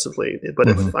play aggressively. But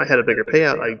if I had a bigger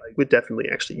payout, I would definitely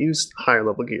actually use higher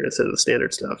level gear instead of the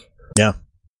standard stuff. Yeah.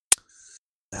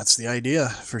 That's the idea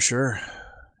for sure.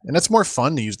 And it's more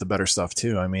fun to use the better stuff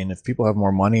too. I mean, if people have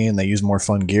more money and they use more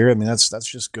fun gear, I mean, that's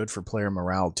just good for player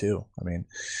morale too. I mean,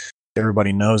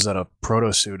 everybody knows that a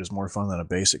proto suit is more fun than a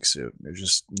basic suit. There's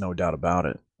just no doubt about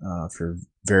it, for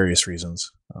various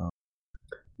reasons.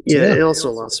 It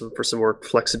also allows for some more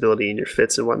flexibility in your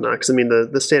fits and whatnot. Because I mean,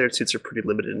 the standard suits are pretty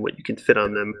limited in what you can fit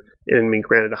on them. And I mean,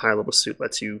 granted, a high level suit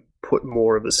lets you put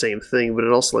more of the same thing, but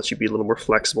it also lets you be a little more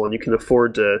flexible, and you can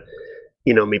afford to,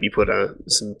 maybe put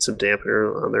some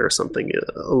dampener on there or something,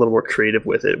 a little more creative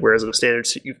with it. Whereas in a standard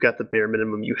suit, you've got the bare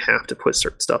minimum. You have to put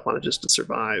certain stuff on it just to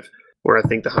survive. Where I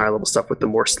think the high level stuff with the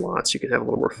more slots, you can have a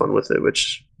little more fun with it,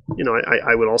 which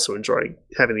I would also enjoy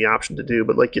having the option to do.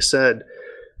 But like you said,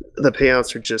 the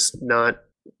payouts are just not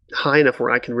high enough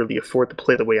where I can really afford to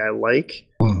play the way I like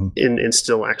and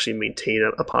still actually maintain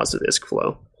a positive ISK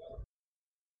flow.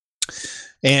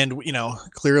 And,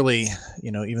 clearly,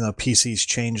 even though PC's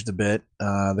changed a bit,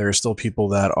 there are still people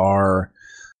that are,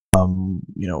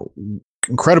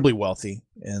 incredibly wealthy,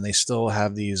 and they still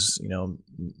have these,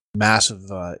 massive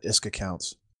ISK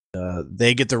accounts.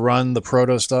 They get to run the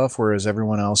proto stuff, whereas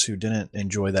everyone else who didn't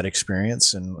enjoy that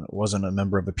experience and wasn't a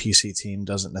member of a PC team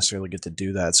doesn't necessarily get to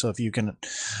do that. So if you can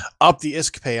up the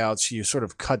ISK payouts, you sort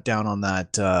of cut down on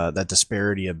that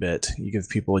disparity a bit. You give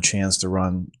people a chance to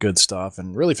run good stuff,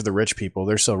 and really for the rich people,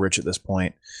 they're so rich at this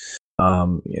point.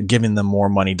 Giving them more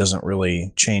money doesn't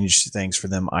really change things for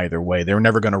them either way. They were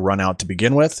never going to run out to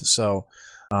begin with, so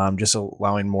just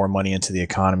allowing more money into the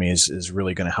economy is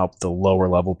really going to help the lower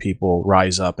level people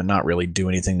rise up and not really do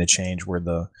anything to change where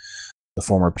the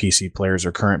former PC players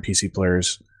or current PC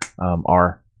players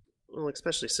are. Well,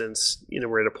 especially since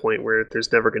we're at a point where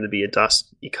there's never going to be a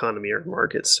dust economy or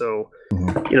market, so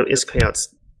ISK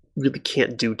payouts really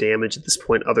can't do damage at this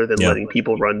point other than letting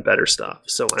people run better stuff.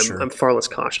 So I'm far less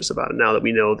cautious about it now that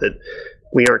we know that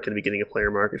we aren't going to be getting a player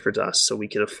market for dust, so we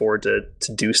can afford to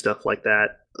do stuff like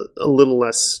that a little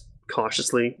less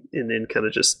cautiously and then kind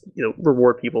of just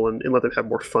reward people and let them have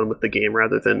more fun with the game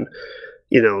rather than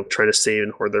trying to save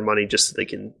and hoard their money just so they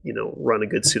can run a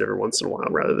good suit every once in a while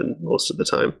rather than most of the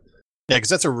time. Yeah, because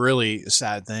that's a really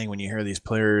sad thing when you hear these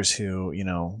players who,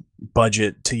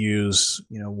 budget to use,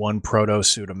 one proto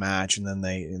suit a match, and then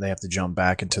they have to jump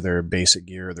back into their basic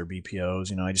gear or their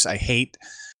BPOs. I hate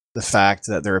the fact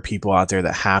that there are people out there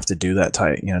that have to do that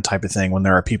type of thing when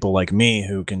there are people like me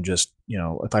who can just,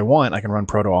 if I want, I can run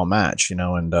proto all match,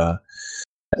 and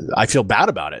I feel bad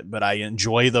about it, but I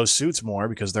enjoy those suits more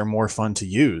because they're more fun to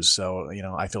use. So,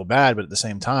 I feel bad, but at the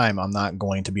same time, I'm not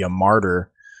going to be a martyr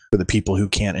for the people who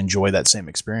can't enjoy that same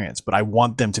experience. But I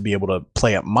want them to be able to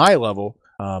play at my level,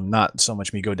 not so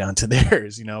much me go down to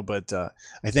theirs, but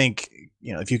I think,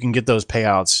 if you can get those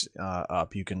payouts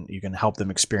up, you can help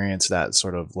them experience that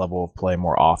sort of level of play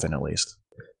more often, at least.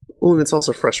 Well, and it's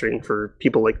also frustrating for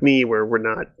people like me where we're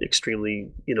not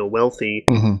extremely, wealthy,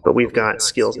 but we've got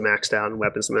skills maxed out and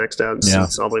weapons maxed out and Yeah.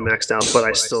 suits all the way maxed out, but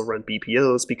I still run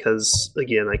BPOs because,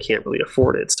 again, I can't really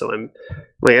afford it. So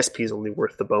my SP is only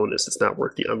worth the bonus. It's not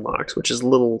worth the unlocks, which is a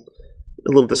little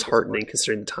disheartening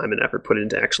considering the time and effort put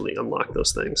into actually unlock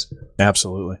those things.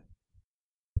 Absolutely.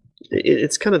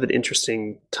 It's kind of an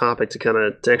interesting topic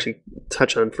to actually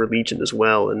touch on for Legion as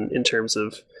well, and in terms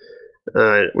of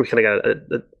we kind of got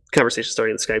a conversation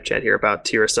starting in the Skype chat here about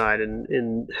tier aside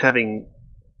and having,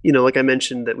 like I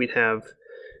mentioned, that we'd have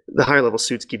the higher level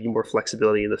suits give you more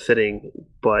flexibility in the fitting,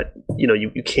 but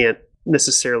you can't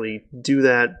necessarily do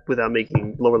that without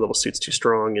making lower level suits too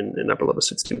strong and upper level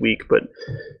suits too weak. But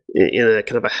in a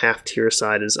kind of a half tier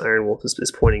side, as Iron Wolf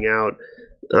is pointing out,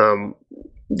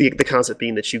 the concept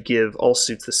being that you give all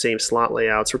suits the same slot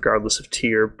layouts regardless of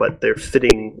tier, but their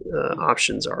fitting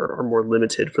options are more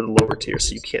limited for the lower tier,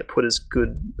 so you can't put as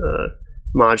good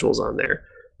modules on there,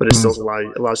 but it still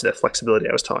allows you that flexibility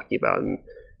I was talking about. And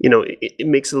it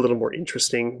makes it a little more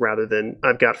interesting rather than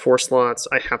I've got 4 slots,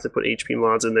 I have to put HP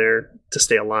mods in there to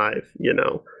stay alive.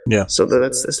 Yeah. So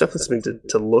that's definitely something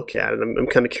to look at, and I'm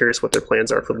kind of curious what their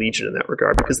plans are for Legion in that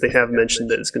regard, because they have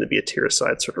mentioned that it's going to be a tier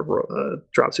side sort of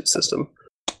drop suit system.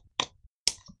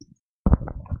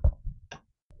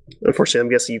 Unfortunately, I'm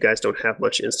guessing you guys don't have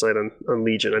much insight on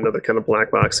Legion. I know they're kind of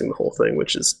blackboxing the whole thing,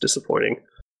 which is disappointing.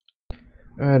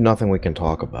 Nothing we can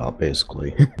talk about,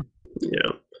 basically.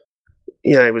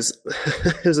 Yeah, it was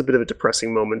it was a bit of a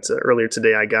depressing moment. Earlier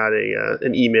today, I got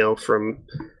an email from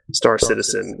Star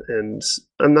Citizen, and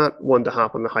I'm not one to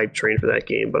hop on the hype train for that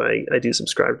game, but I do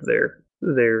subscribe to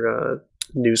their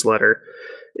newsletter.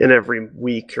 And every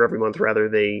week, or every month rather,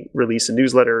 they release a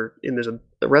newsletter, and there's a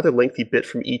rather lengthy bit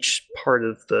from each part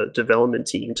of the development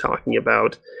team talking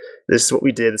about this is what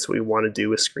we did, this is what we want to do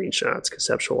with screenshots,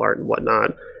 conceptual art, and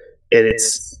whatnot. And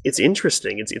it's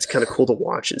interesting. It's kind of cool to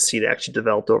watch and see it actually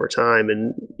developed over time.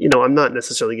 And I'm not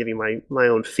necessarily giving my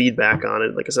own feedback on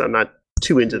it. Like I said, I'm not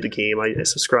too into the game. I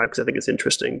subscribe because I think it's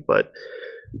interesting, but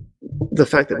the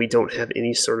fact that we don't have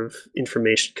any sort of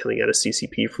information coming out of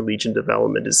CCP for Legion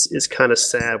development is kind of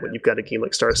sad when you've got a game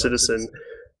like Star Citizen,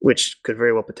 which could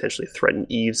very well potentially threaten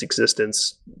EVE's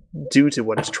existence due to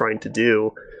what it's trying to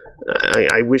do.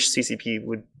 I wish CCP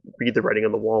would read the writing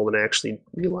on the wall and actually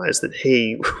realize that,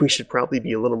 hey, we should probably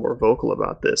be a little more vocal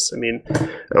about this. I mean,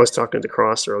 I was talking to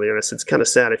Cross earlier, and I said, it's kind of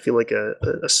sad. I feel like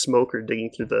a smoker digging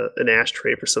through an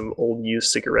ashtray for some old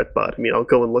used cigarette butt. I mean, I'll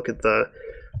go and look at the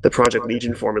Project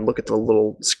Legion form and look at the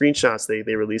little screenshots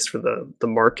they released for the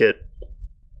market,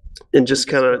 and just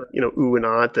kind of ooh and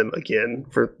ah at them again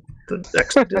for the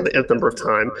nth number of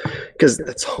time, because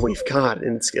that's all we've got,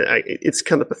 and it's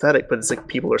kind of pathetic. But it's like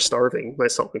people are starving,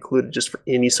 myself included, just for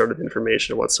any sort of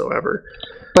information whatsoever.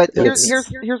 But here's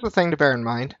the thing to bear in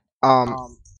mind.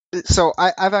 So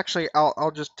I've actually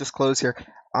I'll just disclose here.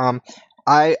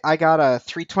 I got a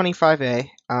 325A,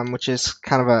 which is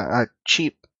kind of a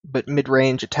cheap but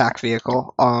mid-range attack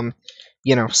vehicle.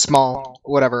 Small,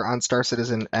 whatever, on Star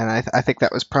Citizen, and I think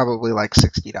that was probably like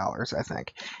 $60, I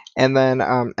think. And then,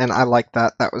 and I liked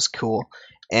that. That was cool.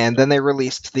 And then they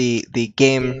released the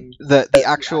game, the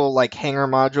actual like hangar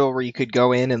module where you could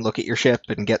go in and look at your ship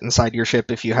and get inside your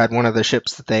ship if you had one of the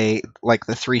ships that they, like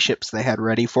the 3 ships they had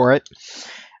ready for it.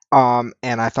 And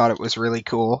I thought it was really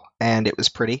cool, and it was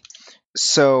pretty.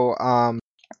 So,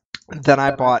 then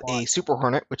I bought a Super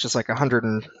Hornet, which is like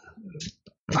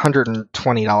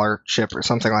 $120 ship or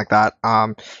something like that.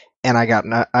 And I got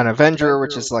an Avenger,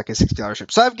 which is like a $60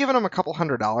 ship. So I've given them a couple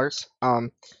 $100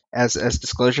 as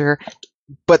disclosure here.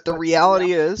 But the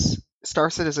reality is, Star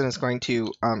Citizen is going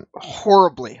to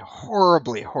horribly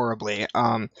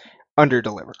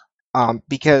underdeliver,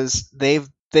 because they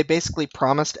basically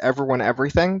promised everyone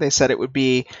everything. They said it would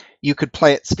be, you could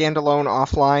play it standalone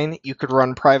offline, you could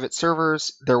run private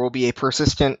servers, there will be a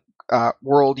persistent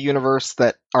world universe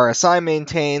that RSI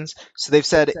maintains. So they've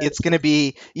said it's going to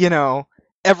be,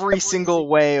 every single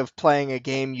way of playing a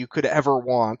game you could ever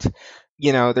want.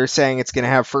 They're saying it's going to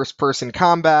have first-person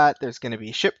combat, there's going to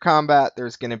be ship combat,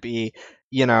 there's going to be,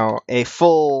 a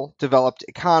full developed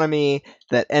economy,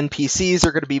 that NPCs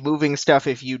are going to be moving stuff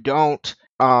if you don't.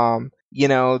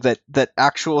 That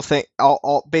actual thing,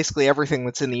 all basically everything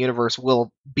that's in the universe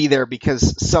will be there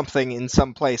because something in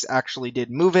some place actually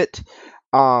did move it.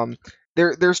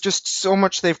 There's just so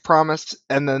much they've promised,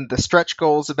 and then the stretch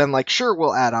goals have been like, sure,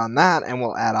 we'll add on that, and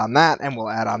we'll add on that, and we'll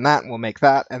add on that, and we'll make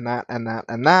that, and that, and that,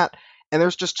 and that. And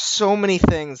there's just so many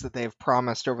things that they've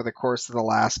promised over the course of the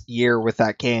last year with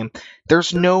that game.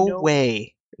 There's no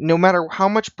way, no matter how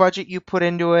much budget you put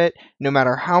into it, no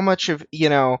matter how much of,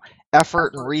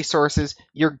 effort and resources,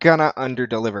 you're gonna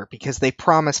underdeliver because they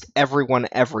promised everyone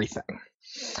everything.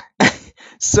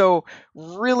 So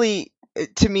really,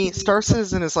 to me, Star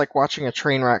Citizen is like watching a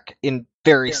train wreck in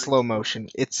very slow motion.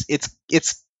 It's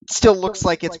still looks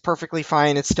like it's perfectly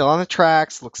fine. It's still on the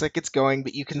tracks, looks like it's going,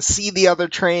 but you can see the other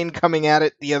train coming at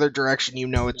it the other direction. You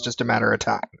know it's just a matter of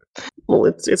time. Well,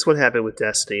 it's what happened with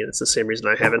Destiny, and it's the same reason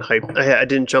I haven't hyped. I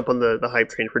didn't jump on the hype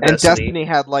train for And Destiny. Destiny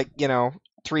had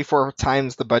 3-4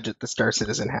 times the budget the Star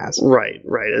Citizen has. Right,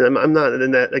 and I'm not.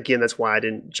 And that again, that's why I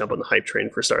didn't jump on the hype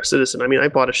train for Star Citizen. I mean, I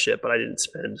bought a ship, but I didn't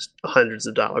spend hundreds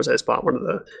of dollars. I just bought one of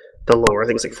the lower. I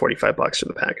think it's like $45 for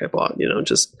the pack I bought.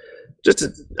 Just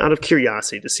out of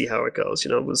curiosity to see how it goes.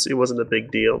 It wasn't a big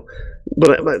deal.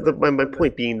 But my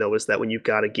point being though is that when you've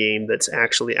got a game that's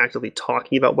actually actively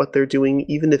talking about what they're doing,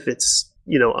 even if it's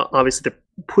obviously they're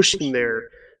pushing their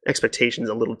expectations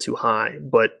a little too high,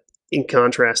 but in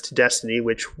contrast to Destiny,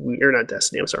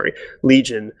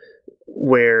 Legion,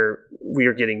 where we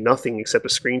are getting nothing except a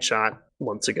screenshot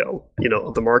months ago,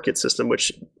 of the market system,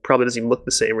 which probably doesn't even look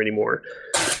the same anymore.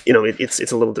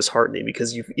 It's a little disheartening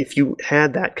because if you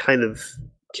had that kind of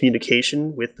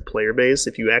communication with the player base,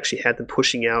 if you actually had them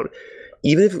pushing out,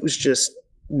 even if it was just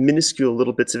minuscule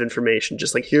little bits of information,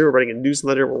 just like here, we're writing a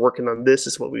newsletter, we're working on this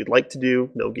is what we'd like to do,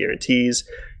 no guarantees,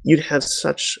 you'd have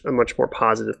such a much more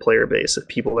positive player base of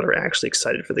people that are actually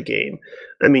excited for the game.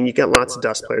 I mean, you got lots of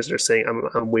Dust players that are saying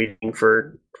I'm waiting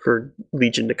for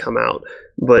Legion to come out,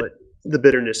 but the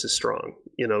bitterness is strong.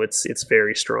 It's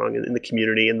very strong in the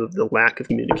community, and the lack of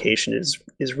communication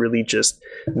is really just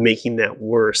making that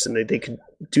worse. And they could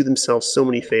do themselves so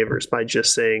many favors by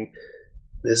just saying,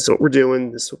 this is what we're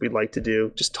doing, this is what we'd like to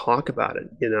do. Just talk about it,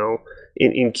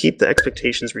 and keep the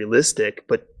expectations realistic,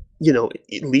 but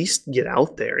at least get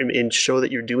out there and show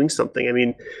that you're doing something. I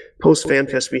mean, post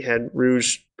FanFest, we had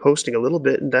Rouge posting a little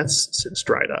bit, and that's since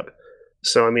dried up.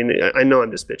 So, I mean, I know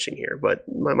I'm just bitching here, but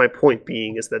my point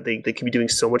being is that they could be doing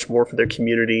so much more for their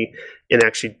community and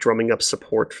actually drumming up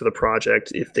support for the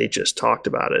project if they just talked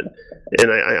about it.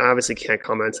 And I obviously can't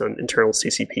comment on internal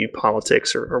CCP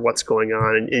politics or what's going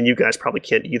on, and you guys probably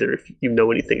can't either if you know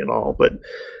anything at all. But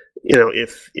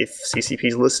if CCP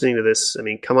is listening to this, I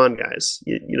mean, come on, guys,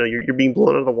 you're being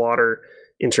blown out of the water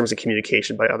in terms of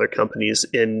communication by other companies,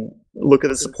 and look at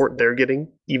the support they're getting,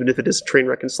 even if it is train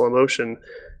wreck in slow motion.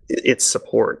 It's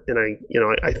support, and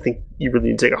I think you really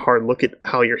need to take a hard look at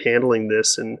how you're handling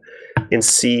this and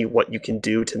see what you can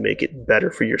do to make it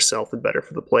better for yourself and better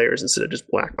for the players instead of just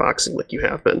black boxing like you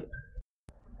have been.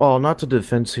 Well, not to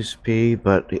defend CCP,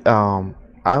 but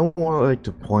I want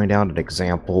to point out an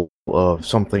example of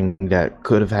something that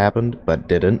could have happened but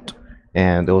didn't,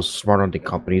 and it was smart on the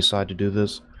company side to do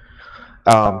this.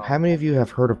 How many of you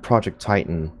have heard of Project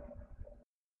Titan?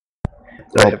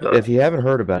 Well, if you haven't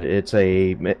heard about it, it's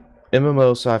a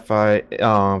MMO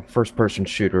sci-fi first-person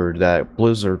shooter that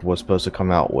Blizzard was supposed to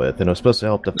come out with, and it was supposed to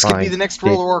help define. This could be the next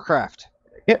World of Warcraft.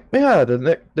 Yeah,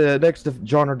 the next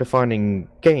genre-defining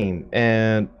game,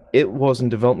 and it was in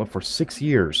development for 6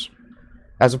 years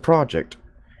as a project,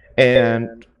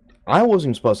 and I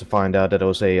wasn't supposed to find out that it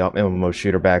was a MMO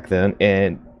shooter back then,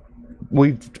 and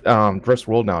the rest of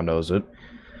the world now knows it,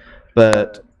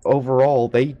 but overall,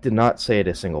 they did not say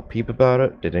a single peep about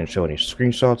it. They didn't show any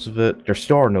screenshots of it. There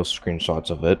still are no screenshots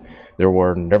of it. There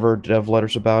were never dev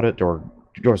letters about it. There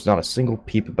was not a single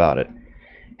peep about it.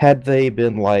 Had they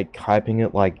been hyping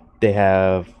it like they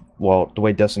have, the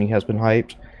way Destiny has been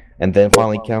hyped, and then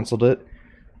finally canceled it,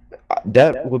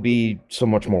 that would be so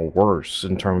much more worse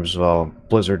in terms of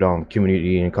Blizzard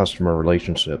community and customer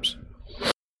relationships.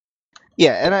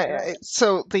 Yeah, and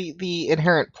so the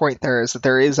inherent point there is that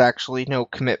there is actually no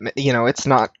commitment. It's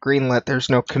not greenlit. There's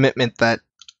no commitment that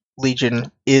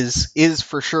Legion is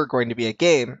for sure going to be a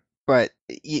game. But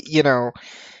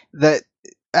that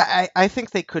I think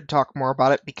they could talk more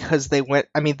about it because they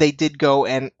did go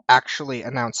and actually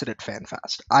announce it at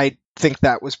FanFest. I think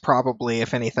that was probably,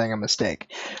 if anything, a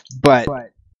mistake. But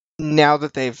now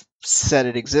that they've said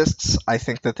it exists, I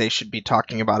think that they should be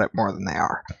talking about it more than they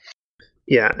are.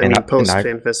 Yeah, I mean, post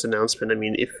FanFest announcement, I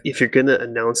mean, if you're going to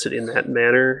announce it in that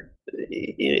manner,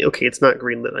 okay, it's not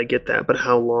greenlit, I get that, but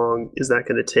how long is that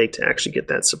going to take to actually get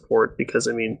that support? Because,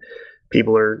 I mean,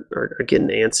 people are getting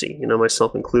antsy,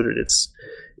 myself included.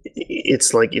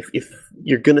 It's like if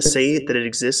you're going to say that it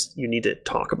exists, you need to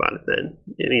talk about it then.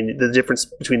 I mean, the difference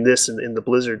between this and the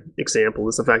Blizzard example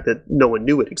is the fact that no one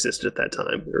knew it existed at that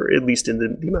time, or at least in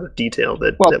the amount of detail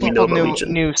that we know about Legion.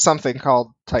 People knew something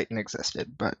called Titan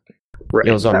existed, but... Right.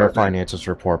 It was on their finances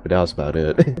report, but that was about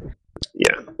it.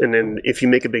 Yeah, and then if you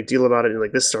make a big deal about it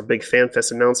and this is our big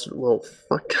FanFest announcement, well,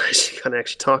 fuck guys, you gotta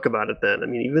actually talk about it then. I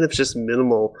mean, even if it's just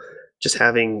minimal just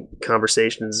having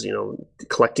conversations,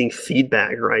 collecting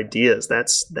feedback or ideas,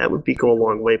 that would go a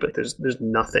long way. But there's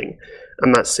nothing.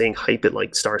 I'm not saying hype it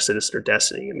like Star Citizen or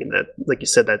Destiny. I mean, that, like you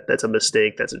said, that's a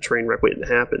mistake. That's a train wreck waiting to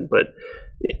happen. But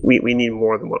we need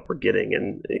more than what we're getting,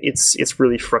 and it's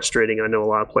really frustrating. I know a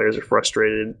lot of players are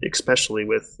frustrated, especially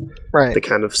with the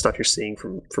kind of stuff you're seeing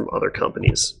from other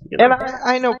companies. And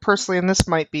I know personally, and this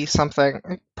might be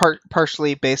something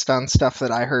partially based on stuff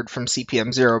that I heard from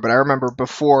CPM Zero, but I remember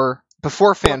before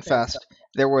FanFest,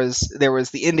 there was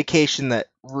the indication that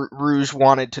Rouge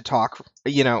wanted to talk,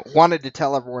 wanted to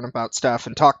tell everyone about stuff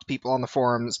and talk to people on the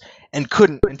forums, and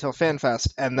couldn't until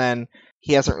FanFest, and then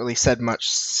he hasn't really said much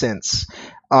since.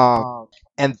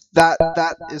 And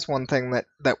that is one thing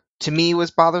that to me was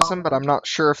bothersome, but I'm not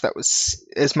sure if that was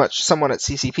as much someone at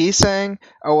CCP saying,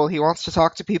 oh, well, he wants to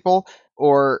talk to people,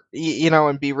 or,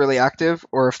 and be really active,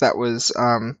 or if that was,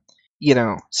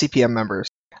 CPM members.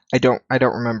 I don't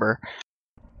remember.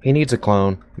 He needs a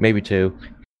clone, maybe two.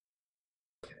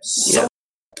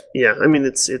 Yeah. I mean,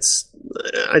 it's.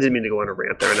 I didn't mean to go on a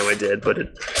rant there. I know I did, but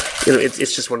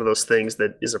it's just one of those things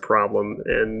that is a problem,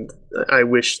 and I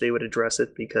wish they would address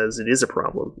it because it is a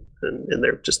problem, and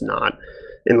they're just not.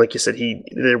 And like you said,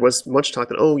 there was much talk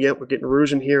that, oh yeah, we're getting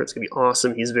Rouge in here. It's gonna be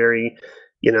awesome. He's very,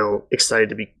 excited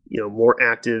to be, more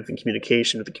active in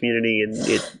communication with the community, and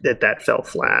that fell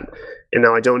flat. And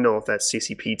now I don't know if that's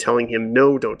CCP telling him,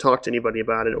 no, don't talk to anybody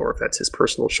about it, or if that's his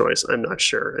personal choice. I'm not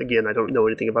sure. Again, I don't know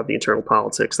anything about the internal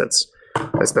politics. That's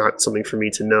not something for me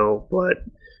to know. But,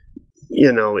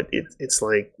 it's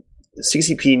like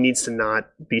CCP needs to not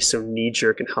be so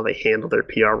knee-jerk in how they handle their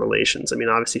PR relations. I mean,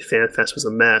 obviously FanFest was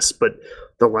a mess, but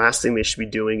the last thing they should be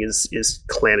doing is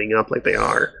clamming up like they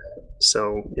are.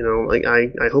 So,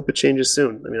 I hope it changes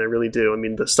soon. I mean, I really do. I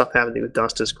mean, the stuff happening with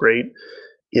Dust is great,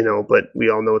 but we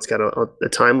all know it's got a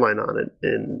timeline on it.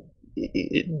 And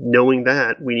knowing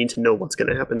that, we need to know what's going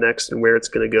to happen next and where it's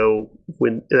going to go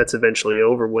when that's eventually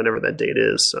over, whenever that date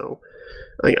is. So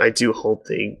I do hope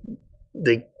they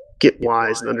get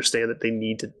wise and understand that they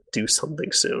need to do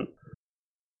something soon.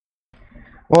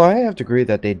 Well, I have to agree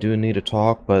that they do need to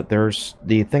talk, but there's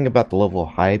the thing about the level of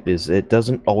hype is it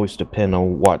doesn't always depend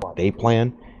on what they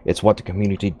plan. It's what the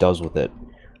community does with it.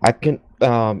 I can,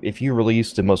 if you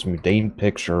release the most mundane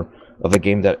picture of a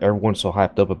game that everyone's so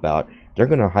hyped up about, they're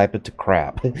going to hype it to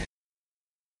crap.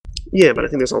 Yeah, but I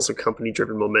think there's also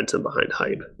company-driven momentum behind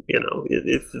hype.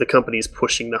 If the company's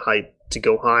pushing the hype to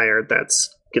go higher,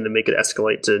 that's going to make it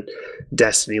escalate to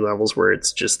Destiny levels where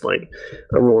it's just like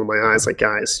I'm rolling my eyes like,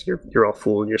 guys, you're all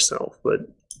fooling yourself. But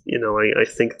I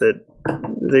think that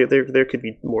there could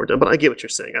be more done. But I get what you're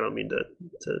saying. I don't mean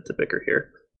to bicker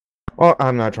here. Well,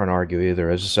 I'm not trying to argue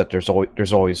either. It's just that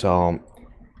there's always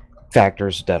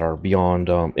factors that are beyond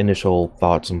initial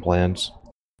thoughts and plans.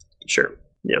 Sure.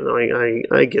 Yeah, no,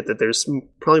 I get that there's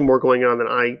probably more going on than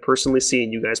I personally see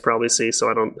and you guys probably see, so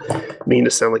I don't mean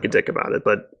to sound like a dick about it,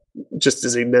 but just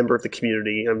as a member of the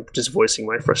community, I'm just voicing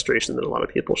my frustration that a lot of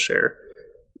people share.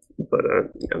 But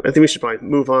I think we should probably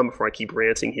move on before I keep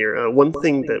ranting here. One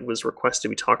thing that was requested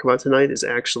we talk about tonight is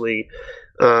actually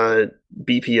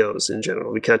BPOs in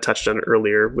general. We kind of touched on it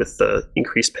earlier with the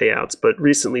increased payouts, but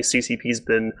recently CCP's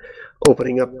been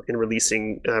opening up and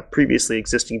releasing previously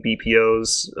existing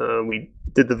BPOs. We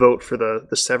did the vote for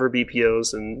the Sever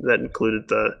BPOs, and that included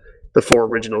the 4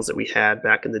 originals that we had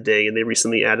back in the day, and they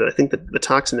recently added, I think, the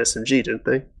Toxin SMG, didn't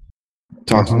they?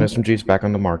 Toxin SMG is back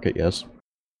on the market, yes.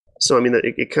 So, I mean,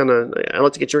 it kind of, I'd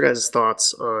like to get your guys'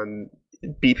 thoughts on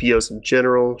BPOs in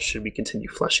general. Should we continue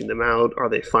fleshing them out? Are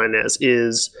they fine as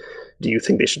is? Do you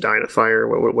think they should die in a fire?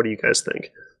 What do you guys think?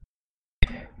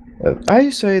 I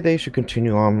say they should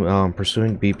continue on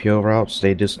pursuing BPO routes.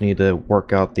 They just need to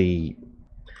work out the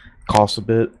cost a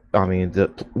bit. I mean,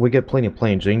 we get plenty of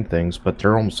plain Jane things, but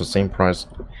they're almost the same price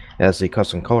as the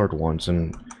custom colored ones,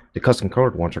 and the custom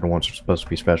colored ones are the ones that are supposed to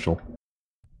be special.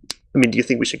 I mean, do you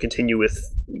think we should continue with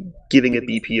giving a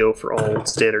BPO for all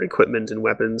standard equipment and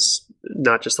weapons,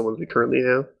 not just the ones we currently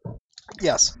have?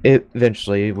 Yes.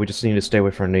 Eventually, we just need to stay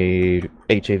away from the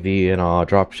HAV and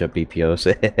dropship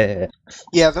BPOs.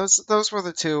 Yeah, those were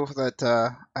the two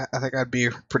that I think I'd be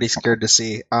pretty scared to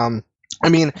see. I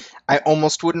mean, I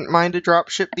almost wouldn't mind a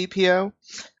dropship BPO,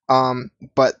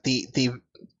 but the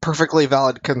perfectly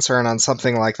valid concern on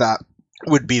something like that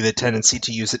would be the tendency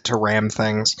to use it to ram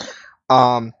things.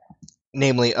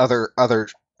 Namely other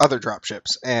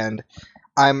dropships, and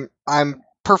I'm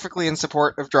perfectly in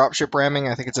support of dropship ramming.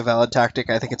 I think it's a valid tactic.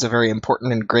 I think it's a very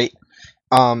important and great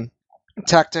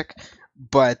tactic,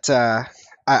 but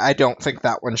I don't think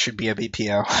that one should be a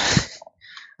BPO.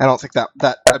 I don't think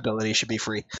that ability should be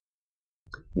free.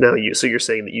 No, so you're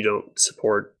saying that you don't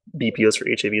support BPOs for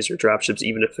HAVs or dropships,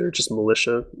 even if they're just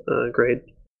militia grade?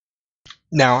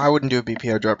 No, I wouldn't do a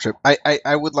BPO dropship.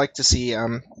 I would like to see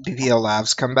BPO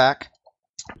labs come back.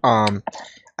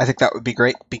 I think that would be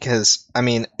great because I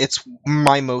mean it's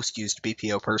my most used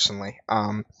BPO personally.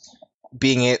 I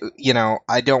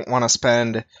don't want to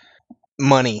spend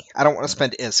money. I don't want to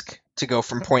spend ISK to go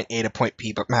from point A to point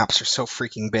B, but maps are so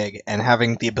freaking big, and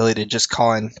having the ability to just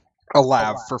call in a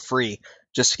lab for free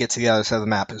just to get to the other side of the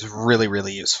map is really,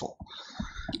 really useful.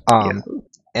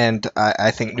 And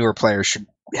I think newer players should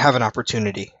have an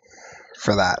opportunity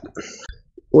for that.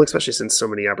 Well, especially since so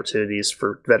many opportunities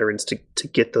for veterans to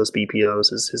get those BPOs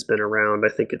has been around, I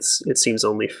think it seems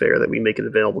only fair that we make it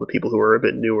available to people who are a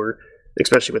bit newer,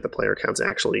 especially with the player counts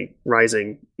actually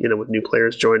rising. With new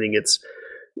players joining,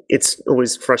 it's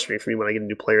always frustrating for me when I get a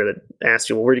new player that asks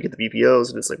you, well, where do you get the BPOs?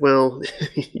 And it's like, well,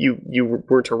 you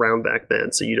weren't around back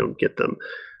then, so you don't get them,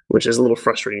 which is a little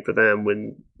frustrating for them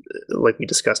when, like we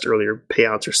discussed earlier,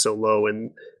 payouts are so low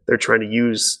and they're trying to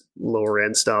use lower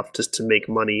end stuff just to make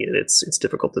money, and it's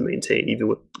difficult to maintain even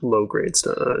with low grade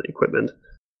equipment.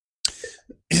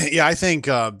 Yeah, I think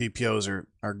BPOs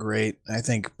are great. I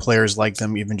think players like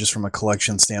them even just from a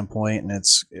collection standpoint, and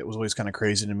it was always kind of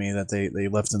crazy to me that they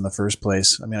left in the first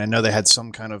place. I mean, I know they had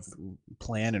some kind of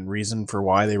plan and reason for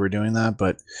why they were doing that,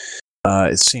 but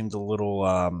it seemed a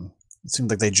little. It seemed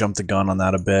like they jumped the gun on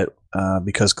that a bit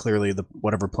because clearly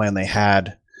whatever plan they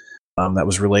had that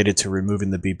was related to removing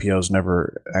the BPOs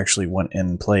never actually went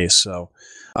in place. So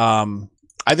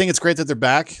I think it's great that they're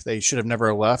back. They should have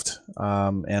never left,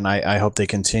 and I hope they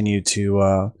continue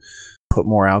to put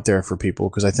more out there for people,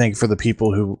 because I think for the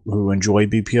people who enjoy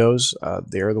BPOs,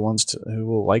 they're the ones who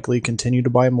will likely continue to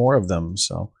buy more of them.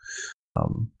 So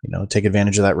take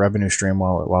advantage of that revenue stream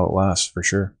while it lasts, for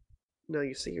sure. No,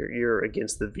 you say you're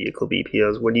against the vehicle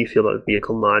BPOs. What do you feel about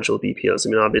vehicle module BPOs? I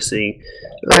mean, obviously,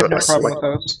 I have no problem with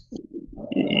those.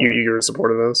 You're in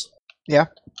support of those? Yeah.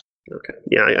 Okay.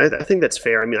 Yeah, I think that's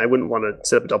fair. I mean, I wouldn't want to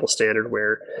set up a double standard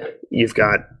where you've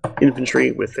got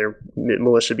infantry with their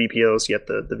militia BPOs, yet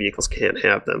the vehicles can't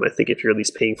have them. I think if you're at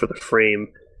least paying for the frame,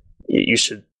 you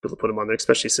should be able to put them on there,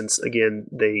 especially since, again,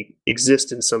 they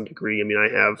exist in some degree. I mean,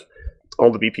 I have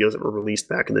all the BPOs that were released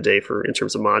back in the day in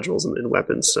terms of modules and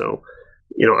weapons, so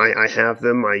I have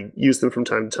them. I use them from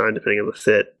time to time depending on the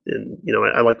fit, and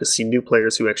I like to see new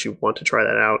players who actually want to try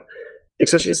that out,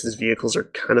 especially since vehicles are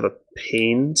kind of a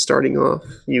pain starting off.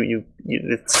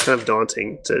 It's kind of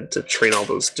daunting to train all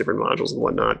those different modules and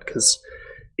whatnot, because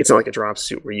it's not like a drop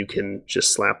suit where you can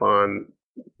just slap on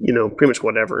pretty much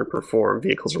whatever and perform.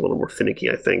 Vehicles are a little more finicky,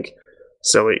 I think,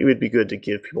 so it would be good to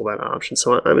give people that option.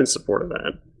 So I'm in support of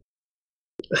that.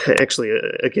 Actually,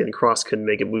 again, Cross couldn't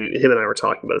make it. Him and I were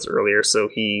talking about this earlier, so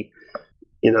he,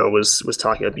 was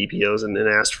talking about BPOs and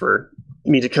asked for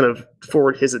me to kind of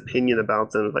forward his opinion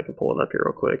about them. If I can pull it up here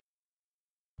real quick.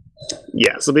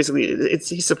 Yeah, so basically,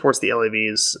 he supports the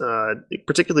LAVs,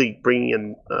 particularly bringing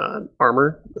in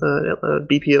armor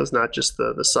BPOs, not just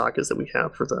the Sakas that we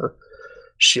have for the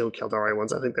Shield Caldari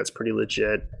ones. I think that's pretty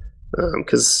legit.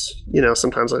 Because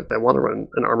sometimes I want to run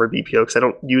an armor BPO because I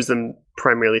don't use them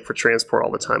primarily for transport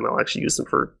all the time. I'll actually use them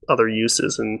for other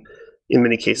uses, and in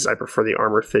many cases I prefer the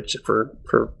armor fit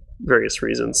for various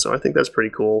reasons. So I think that's pretty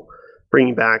cool.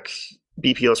 Bringing back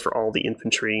BPOs for all the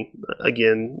infantry,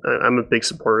 again, I'm a big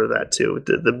supporter of that too.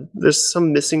 There's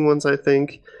some missing ones, I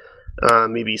think.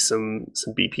 Maybe some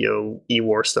BPO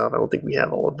E-War stuff. I don't think we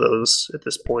have all of those at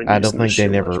this point. I don't think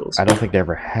they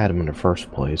ever had them in the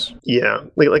first place. Yeah,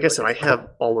 like I said, I have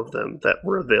all of them that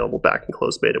were available back in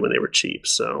closed beta when they were cheap.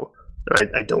 So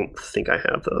I don't think I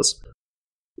have those.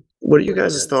 What are you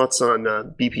guys' thoughts on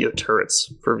BPO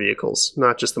turrets for vehicles?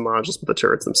 Not just the modules, but the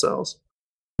turrets themselves.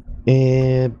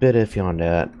 A bit iffy on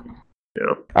that.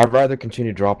 Yeah, I'd rather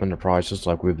continue dropping the prices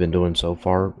like we've been doing so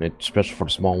far, especially for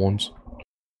the small ones.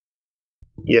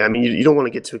 Yeah, I mean, you don't want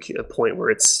to get to a point where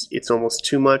it's almost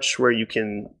too much, where you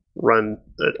can run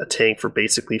a tank for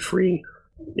basically free.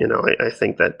 I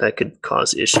think that could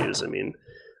cause issues. I mean,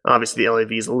 obviously the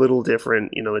LAV is a little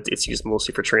different. It's used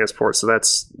mostly for transport, so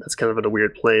that's kind of in a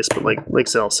weird place. But like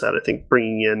Zell said, I think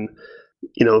bringing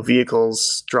in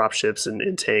vehicles, dropships,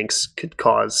 and tanks could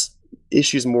cause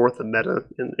issues more with the meta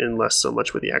and less so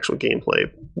much with the actual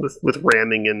gameplay, with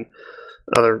ramming and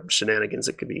other shenanigans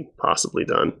that could be possibly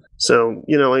done. So,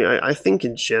 I think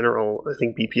in general, I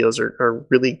think BPOs are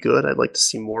really good. I'd like to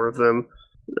see more of them.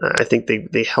 I think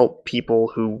they help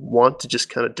people who want to just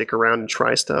kind of dick around and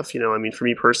try stuff. I mean, for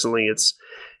me personally, it's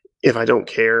if I don't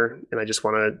care and I just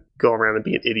want to go around and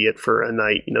be an idiot for a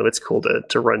night, it's cool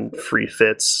to run free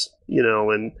fits,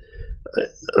 and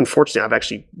unfortunately, I've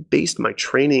actually based my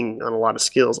training on a lot of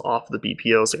skills off of the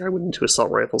BPOs. Like I went into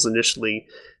assault rifles initially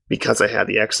because I had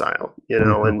the Exile,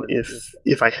 and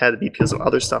if I had the BPOs of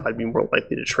other stuff, I'd be more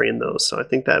likely to train those. So I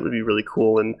think that would be really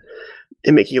cool and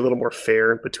making it a little more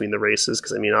fair between the races.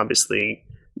 Because I mean, obviously,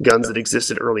 guns that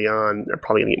existed early on are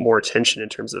probably going to get more attention in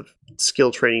terms of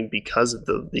skill training because of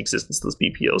the existence of those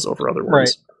BPOs over other ones.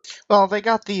 Right. Well, they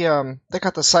got the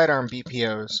sidearm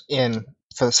BPOs in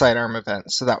for the sidearm event,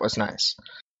 so that was nice.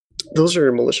 Those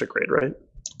are militia grade, right?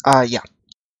 Yeah.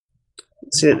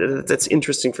 See, that's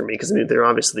interesting for me because I mean, they're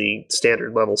obviously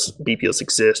standard levels. BPOs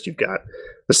exist. You've got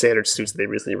the standard suits that they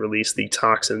recently released. The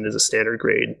Toxin is a standard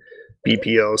grade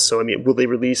BPO. So I mean, will they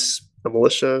release a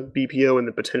militia BPO and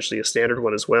then potentially a standard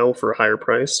one as well for a higher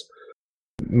price?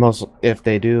 If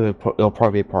they do, it'll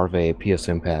probably be part of a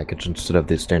PSM package instead of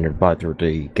the standard buy through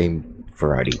the game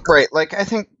variety. Right. Like I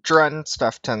think Drun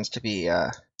stuff tends to be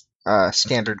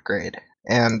standard grade,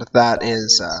 and that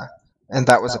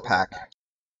was a pack.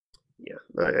 Yeah,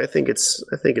 I think it's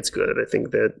good. I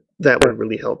think that would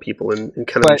really help people and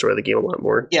kind of enjoy the game a lot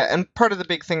more. Yeah, and part of the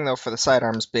big thing though for the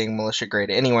sidearms being militia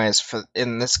grade, anyways,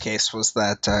 in this case was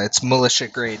that it's militia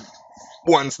grade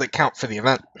ones that count for the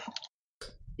event.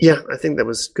 Yeah, I think that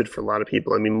was good for a lot of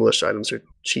people. I mean, militia items are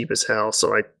cheap as hell,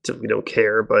 so I typically don't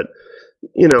care. But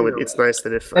it's nice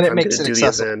that if I'm going to do the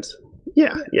event,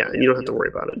 yeah, and you don't have to worry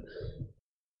about it.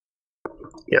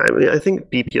 Yeah, I mean, I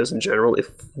think BPOs in general, if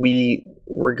we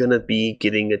were going to be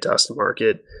getting a dust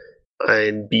market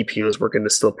and BPOs were going to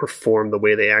still perform the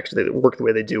way they work the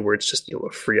way they do, where it's just a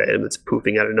free item that's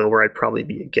poofing out of nowhere, I'd probably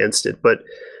be against it. But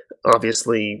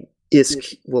obviously,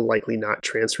 ISK will likely not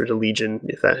transfer to Legion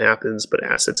if that happens, but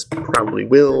assets probably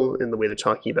will in the way they're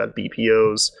talking about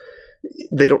BPOs.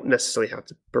 They don't necessarily have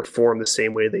to perform the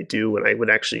same way they do, and I would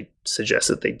actually suggest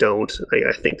that they don't.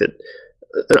 I think that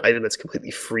an item that's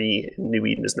completely free in New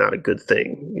Eden is not a good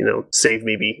thing. Save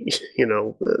maybe,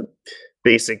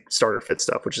 basic starter fit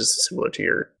stuff, which is similar to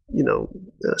your,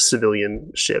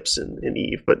 civilian ships in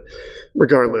Eve. But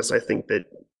regardless, I think that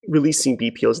releasing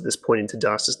BPOs at this point into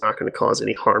Dust is not going to cause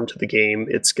any harm to the game.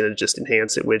 It's going to just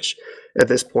enhance it, which at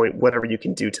this point, whatever you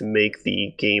can do to make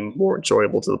the game more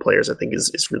enjoyable to the players, I think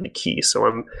is really key. So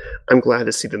I'm glad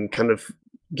to see them kind of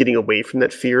getting away from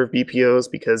that fear of BPOs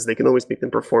because they can always make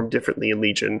them perform differently in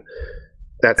Legion.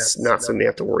 That's not something they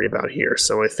have to worry about here.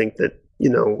 So I think that,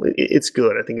 it's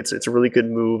good. I think it's a really good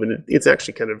move, and it's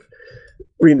actually kind of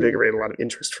reinvigorated a lot of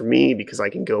interest for me because I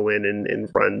can go in and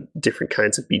run different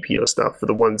kinds of BPO stuff for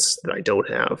the ones that I don't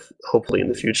have, hopefully in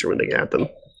the future when they get them.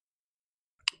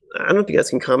 I don't know if you guys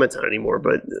can comment on it anymore,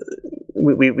 but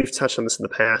we've touched on this in the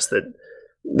past that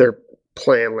their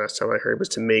plan last time I heard was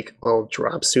to make all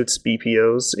drop suits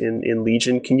BPOs in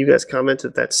Legion. Can you guys comment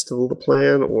if that's still the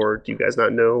plan, or do you guys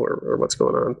not know, or what's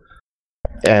going on?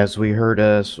 As we heard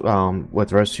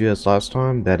with Rescue US last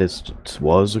time, that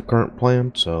was a current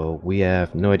plan, so we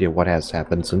have no idea what has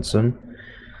happened since then.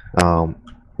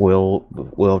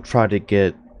 We'll try to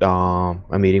get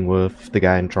a meeting with the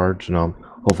guy in charge and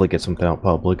hopefully get something out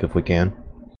public if we can.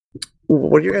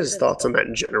 What are your guys' thoughts on that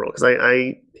in general? Because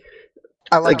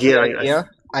I like the idea.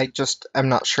 I'm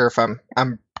not sure if I'm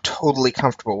totally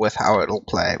comfortable with how it'll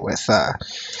play with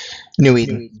New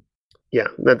Eden. Yeah,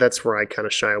 that's where I kind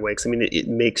of shy away. Because I mean, it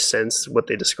makes sense what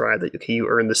they describe. That okay, you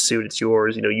earn the suit, it's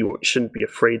yours. You shouldn't be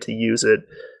afraid to use it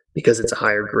because it's a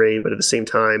higher grade. But at the same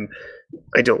time,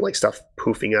 I don't like stuff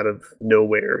poofing out of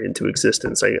nowhere into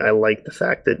existence. I like the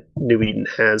fact that New Eden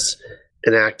has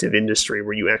an active industry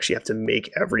where you actually have to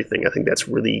make everything. I think that's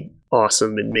really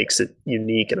awesome and makes it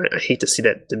unique. And I hate to see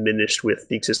that diminished with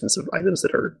the existence of items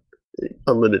that are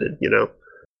unlimited.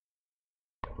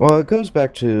 Well, it goes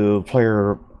back to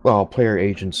player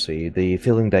agency, the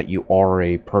feeling that you are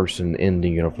a person in the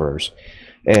universe,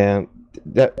 and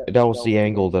that was the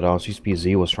angle that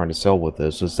CCPZ was trying to sell with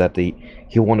this, is that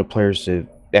he wanted players to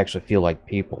actually feel like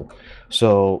people.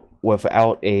 So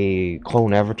without a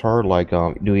clone avatar like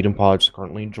New Eden pods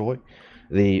currently enjoy,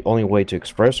 the only way to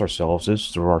express ourselves is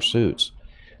through our suits.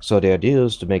 So the idea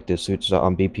is to make the suits,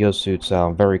 BPO suits,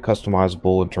 very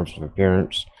customizable in terms of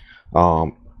appearance.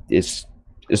 It's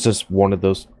just one of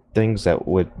those things that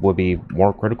would be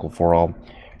more critical for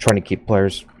trying to keep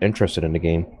players interested in the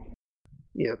game.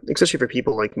 Yeah, especially for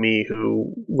people like me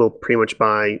who will pretty much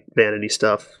buy vanity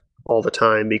stuff all the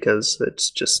time because that's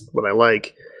just what I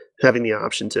like. Having the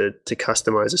option to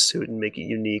customize a suit and make it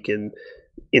unique, and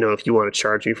if you want to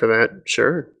charge me for that,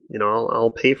 sure,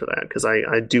 I'll pay for that because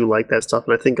I do like that stuff,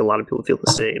 and I think a lot of people feel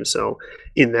the same. So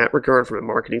in that regard, from a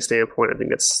marketing standpoint, I think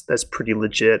that's pretty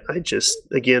legit.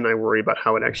 I worry about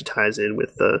how it actually ties in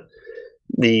with the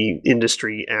the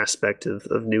industry aspect of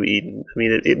New Eden. I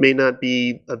mean, it may not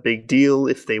be a big deal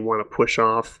if they want to push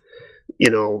off,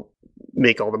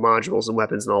 make all the modules and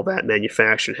weapons and all that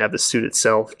manufactured, have the suit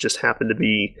itself just happen to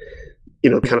be,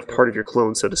 kind of part of your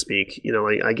clone, so to speak.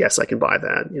 I guess I can buy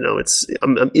that.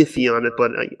 I'm iffy on it,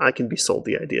 but I can be sold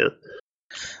the idea.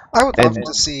 I would love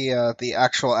to see the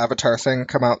actual Avatar thing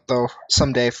come out though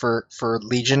someday for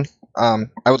Legion. I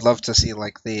would love to see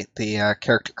like the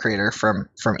character creator from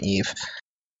Eve.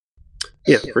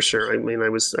 Yeah, for sure. I mean, I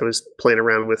was playing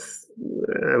around with,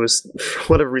 I was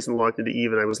for whatever reason logged into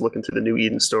Eve, and I was looking through the New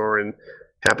Eden store and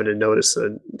happened to notice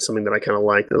something that I kind of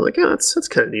liked. And I'm like, that's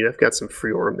kind of neat. I've got some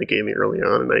free orb they gave me early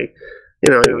on, and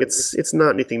it's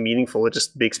not anything meaningful. It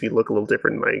just makes me look a little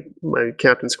different in my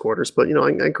captain's quarters. But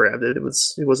I grabbed it. It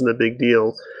wasn't a big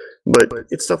deal. But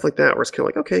it's stuff like that where it's kind of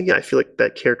like, okay, yeah, I feel like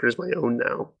that character is my own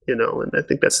now, and I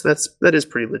think that is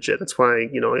pretty legit. That's why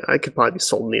I could probably be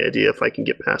sold on the idea if I can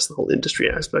get past the whole industry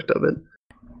aspect of it.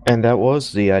 And that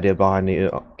was the idea behind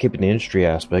keeping the industry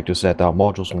aspect, is that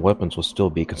modules and weapons will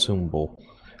still be consumable,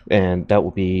 and that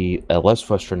will be a less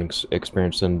frustrating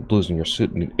experience than losing your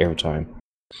suit every time.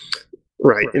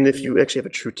 Right, and if you actually have a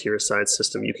true tier-aside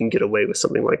system, you can get away with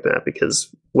something like that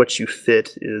because what you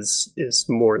fit is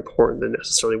more important than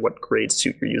necessarily what grade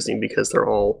suit you're using, because they're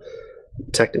all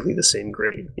technically the same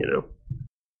grade,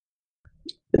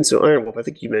 And so, Iron Wolf, I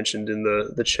think you mentioned in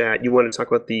the chat you wanted to talk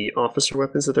about the officer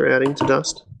weapons that they're adding to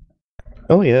Dust.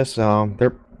 Oh yes,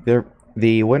 they're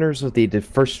the winners of the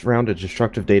first round of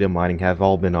destructive data mining have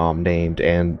all been named,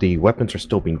 and the weapons are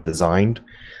still being designed.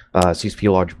 CCP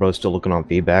Logic Pro is still looking on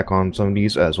feedback on some of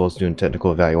these, as well as doing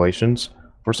technical evaluations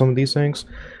for some of these things.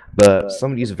 But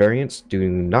some of these variants do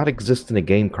not exist in the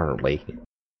game currently.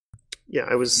 Yeah,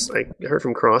 I heard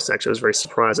from Cross, actually. I was very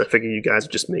surprised. I figured you guys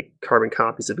would just make carbon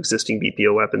copies of existing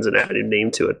BPO weapons and add a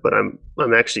name to it, but I'm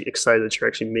actually excited that you're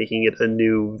actually making it a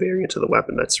new variant of the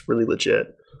weapon. That's really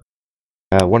legit.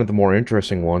 One of the more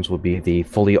interesting ones would be the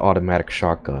fully automatic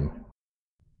shotgun.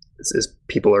 As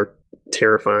people are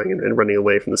terrifying and running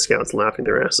away from the scouts, laughing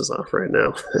their asses off right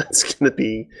now. That's gonna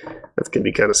be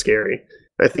kind of scary.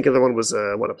 I think the other one was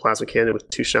a plasma cannon with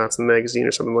 2 shots in the magazine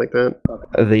or something like that.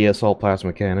 The assault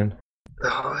plasma cannon.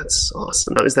 Oh, that's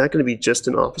awesome. Now, is that going to be just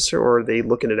an officer, or are they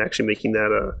looking at actually making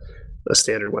that a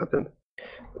standard weapon?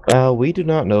 We do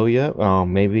not know yet.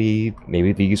 Maybe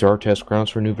these are test grounds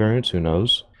for new variants. Who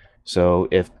knows? So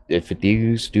if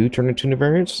these do turn into new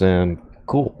variants, then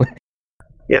cool.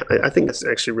 Yeah, I think that's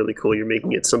actually really cool. You're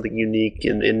making it something unique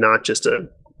and not just a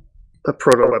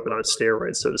proto weapon on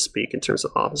steroids, so to speak, in terms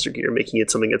of officer gear. Making it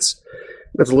something that's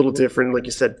a little different, like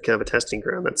you said, kind of a testing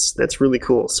ground. That's really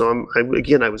cool. So I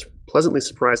was pleasantly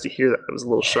surprised to hear that. I was a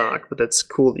little shocked, but that's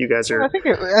cool that you guys are. I think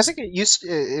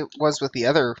it was with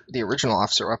the original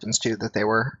officer weapons too, that they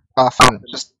were often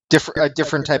just a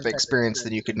different type of experience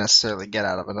than you could necessarily get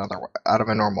out of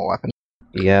a normal weapon.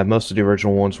 Yeah, most of the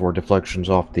original ones were deflections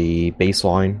off the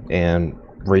baseline, and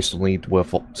recently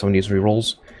with some of these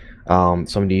rerolls,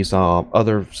 some of these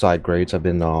other side grades have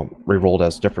been rerolled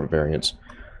as different variants.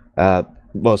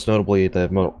 Most notably, the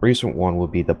most recent one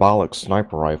would be the Bollock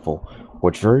sniper rifle,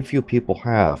 which very few people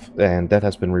have, and that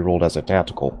has been rerolled as a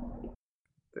tactical.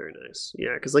 Very nice.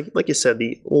 Yeah, because like you said,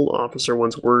 the old officer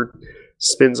ones were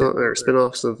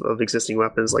spin-offs of existing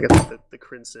weapons. Like I think the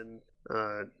Crimson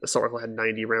assault rifle had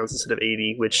 90 rounds instead of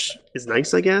 80, which is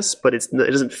nice, I guess, but it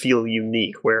doesn't feel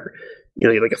unique. Where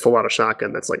like a full auto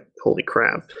shotgun, that's like holy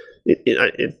crap.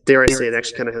 Dare I say, it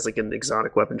actually kind of has like an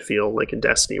exotic weapon feel, like in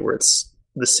Destiny, where it's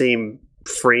the same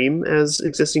frame as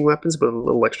existing weapons, but a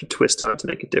little extra twist on it to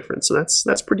make it different. So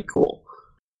that's pretty cool.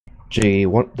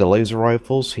 The laser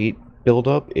rifles heat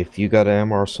buildup, if you got an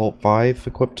MR Assault 5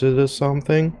 equipped to this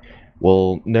something,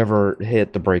 will never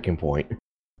hit the breaking point.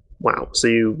 Wow, so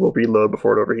you will reload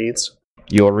before it overheats?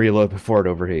 You'll reload before it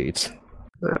overheats.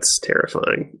 That's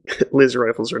terrifying. Laser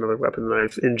rifles are another weapon that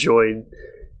I've enjoyed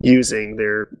using.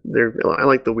 I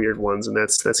like the weird ones, and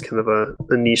that's kind of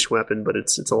a niche weapon, but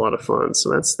it's a lot of fun. So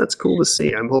that's cool to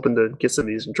see. I'm hoping to get some of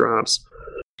these in drops.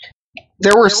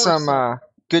 There were some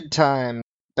good times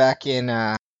back in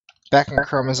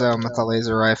Chromosome with the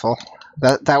laser rifle.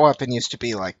 That weapon used to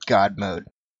be like God mode.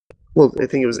 Well, I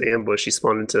think it was Ambush. He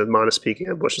spawned into Modest Peak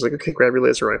Ambush. It's like, okay, grab your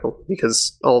laser rifle,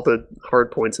 because all the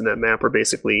hard points in that map are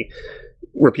basically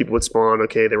where people would spawn.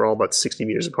 Okay, they were all about 60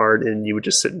 meters apart, and you would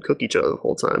just sit and cook each other the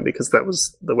whole time, because that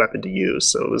was the weapon to use.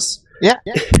 So it was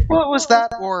Well, it was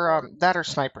that or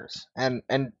snipers, and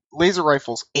laser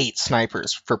rifles ate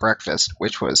snipers for breakfast,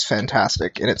 which was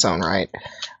fantastic in its own right.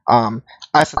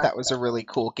 I thought that was a really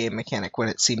cool game mechanic when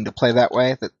it seemed to play that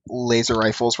way, that laser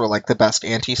rifles were like the best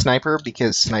anti-sniper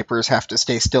because snipers have to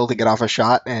stay still to get off a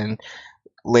shot, and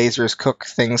lasers cook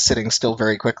things sitting still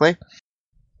very quickly.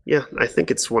 Yeah, I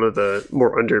think it's one of the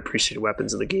more underappreciated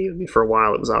weapons in the game. I mean, for a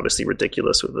while, it was obviously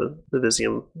ridiculous with the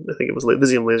Visium. I think it was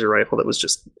Visium laser rifle that was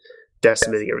just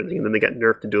decimating everything, and then they got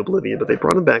nerfed into oblivion. But they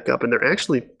brought them back up, and they're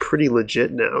actually pretty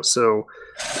legit now. So,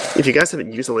 if you guys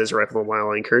haven't used a laser rifle in a while,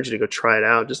 I encourage you to go try it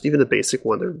out. Just even a basic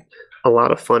one, they're a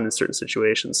lot of fun in certain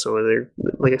situations. So, they're,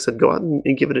 like I said, go out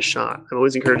and give it a shot. I'm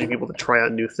always encouraging people to try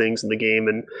out new things in the game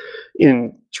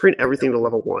and train everything to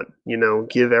level 1. You know,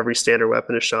 give every standard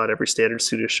weapon a shot, every standard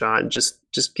suit a shot, and just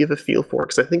give a feel for it.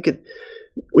 Because I think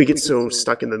we get so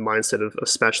stuck in the mindset of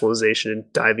specialization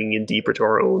and diving in deeper to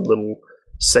our own little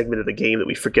segment of the game that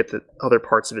we forget that other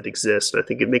parts of it exist. And I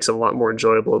think it makes it a lot more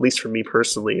enjoyable, at least for me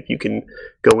personally, if you can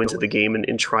go into the game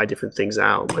and try different things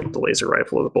out, like the laser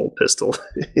rifle or the bolt pistol.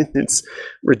 It's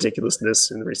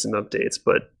ridiculousness in recent updates,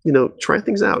 but you know, try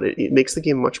things out. It makes the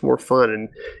game much more fun, and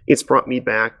it's brought me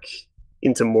back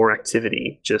into more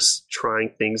activity, just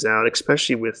trying things out,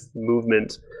 especially with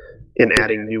movement and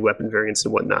adding new weapon variants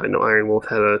and whatnot. I know Iron Wolf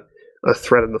had a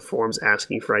thread in the forums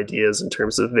asking for ideas in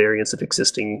terms of variants of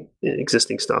existing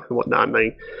stuff and whatnot,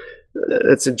 and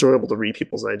it's enjoyable to read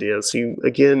people's ideas. So you,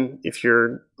 again, if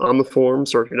you're on the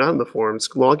forums or if you're not on the forums,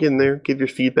 log in there, give your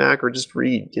feedback, or just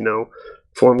read. You know,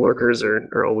 forum lurkers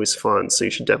are always fun, so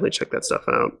you should definitely check that stuff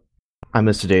out. I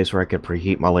miss the days where I could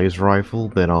preheat my laser rifle,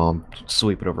 then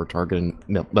sweep it over a target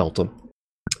and melt them.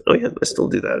 Oh yeah, I still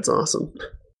do that. It's awesome.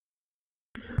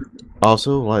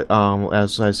 Also, like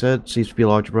as I said, CCP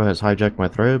Logbro has hijacked my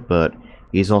thread, but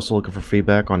he's also looking for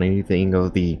feedback on anything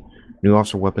of the new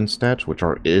officer weapon stats, which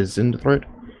is in the thread.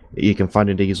 You can find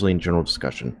it easily in general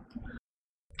discussion.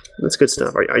 That's good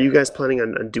stuff. Are you guys planning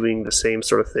on doing the same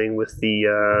sort of thing with the,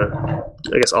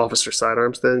 I guess, officer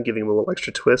sidearms then, giving them a little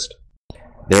extra twist?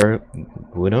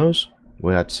 Who knows?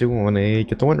 We'll have to see when they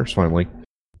get the winners finally.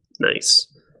 Nice.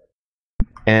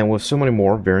 And with so many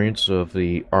more variants of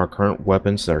our current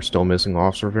weapons that are still missing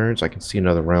officer variants, I can see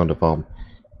another round of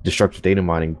destructive data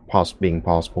mining being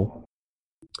possible.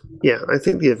 Yeah, I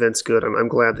think the event's good. I'm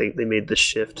glad they made the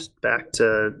shift back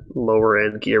to lower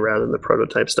end gear rather than the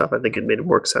prototype stuff. I think it made it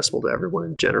more accessible to everyone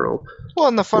in general. Well,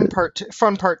 and the fun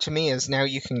part to me is now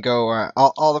you can go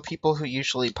all the people who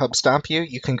usually pub stomp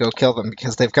you can go kill them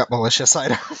because they've got militia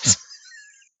sidearms.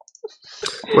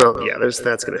 Well, yeah,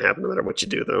 that's going to happen no matter what you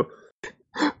do, though.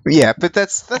 Yeah, but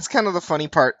that's kind of the funny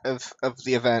part of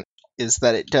the event, is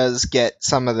that it does get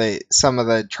some of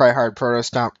the try-hard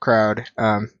proto-stomp crowd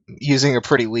using a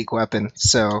pretty weak weapon,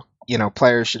 so you know,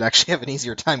 players should actually have an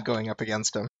easier time going up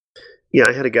against them. Yeah,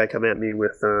 I had a guy come at me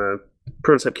with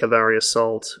prototype cavalry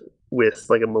assault with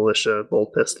like a militia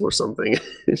bolt pistol or something.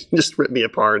 It just ripped me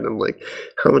apart, and I'm like,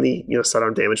 how many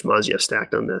sidearm damage mods you have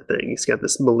stacked on that thing? He's got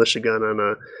this militia gun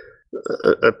on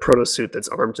a proto suit that's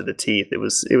armed to the teeth. It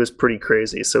was pretty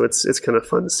crazy. So it's kind of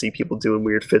fun to see people doing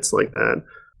weird fits like that.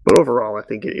 But overall, I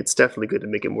think it's definitely good to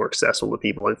make it more accessible to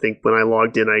people. I think when I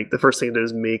logged in, the first thing I did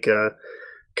was make a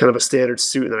kind of a standard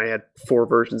suit, and then I had 4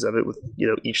 versions of it with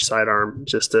each sidearm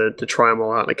just to try them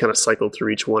all out. And I kind of cycled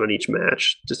through each one in each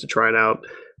match just to try it out.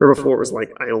 Where before it was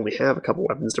like, I only have a couple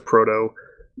weapons to proto,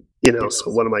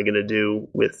 so what am I going to do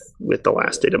with the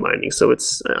last data mining? So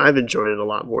I've enjoyed it a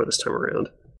lot more this time around.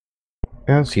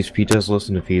 Yeah, CCP does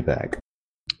listen to feedback.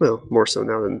 Well, more so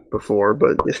now than before,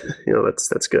 but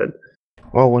that's good.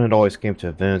 Well, when it always came to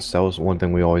events, that was one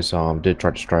thing we always did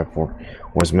try to strive for,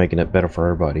 was making it better for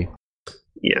everybody.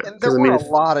 Yeah, and there were a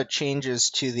lot of changes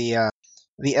to the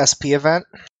SP event,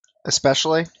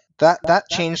 especially. That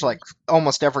changed like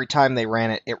almost every time they ran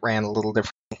it. It ran a little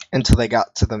differently until they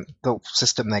got to the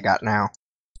system they got now.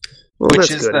 Well, which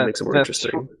that's is good. It makes it more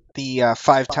interesting. The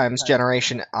 5 times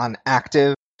generation on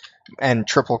active and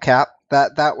triple cap.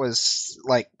 That was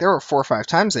like, there were 4 or 5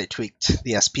 times they tweaked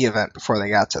the SP event before they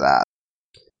got to that.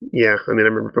 Yeah, I mean, I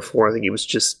remember before, I think it was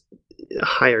just a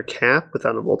higher cap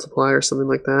without a multiplier or something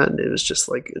like that, and it was just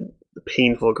like a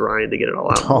painful grind to get it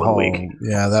all out in 1 week.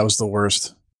 Yeah, that was the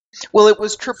worst. Well, it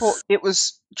was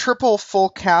triple full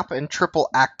cap and triple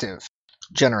active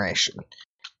generation.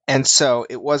 And so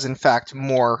it was in fact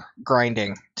more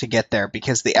grinding to get there,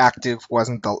 because the active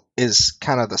is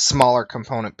kind of the smaller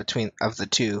component of the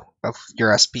two of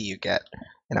your SP you get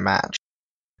in a match.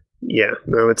 Yeah,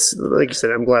 no, it's like you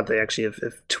said, I'm glad they actually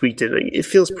have tweaked it. It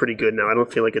feels pretty good now. I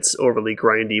don't feel like it's overly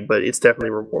grindy, but it's definitely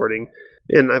rewarding.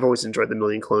 And I've always enjoyed the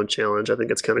Million Clone Challenge. I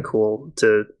think it's kind of cool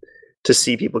to to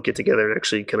see people get together and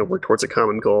actually kind of work towards a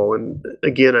common goal. And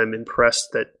again, I'm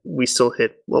impressed that we still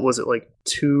hit, what was it, like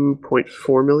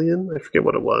 2.4 million? I forget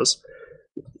what it was,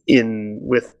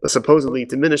 with a supposedly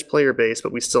diminished player base,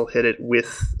 but we still hit it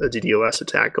with a DDoS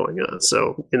attack going on.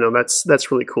 So,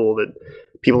 that's really cool that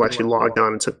people actually logged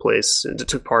on and took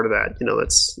part of that.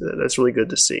 That's really good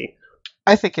to see.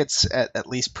 I think it's at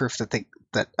least proof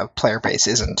that a player base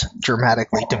isn't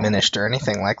dramatically diminished or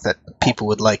anything like that. People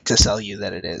would like to sell you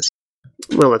that it is.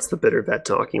 Well, that's the bitter vet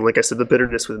talking. Like I said, the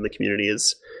bitterness within the community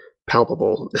is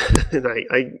palpable, and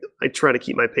I try to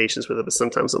keep my patience with it, but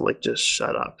sometimes I'm like, just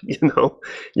shut up.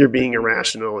 You're being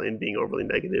irrational and being overly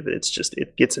negative, and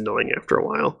it gets annoying after a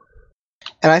while.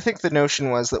 And I think the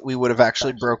notion was that we would have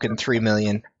actually broken 3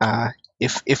 million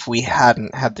if we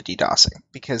hadn't had the DDoSing,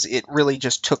 because it really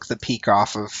just took the peak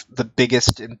off of the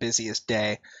biggest and busiest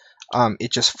day.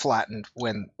 It just flattened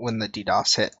when the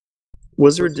DDoS hit.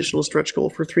 Was there additional stretch goal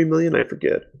for 3 million? I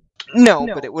forget. No,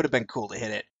 but it would have been cool to hit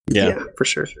it. Yeah, for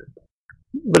sure.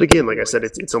 But again, like I said,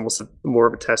 it's almost more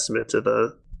of a testament to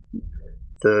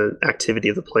the activity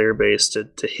of the player base to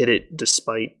hit it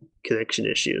despite connection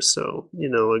issues. So,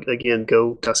 again,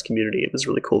 go Dust community. It was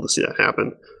really cool to see that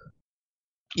happen.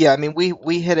 Yeah, I mean,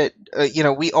 we hit it,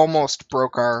 we almost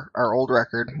broke our old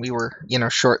record. We were,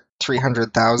 short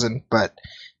 300,000, but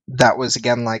that was,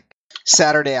 again, like,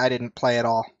 Saturday I didn't play at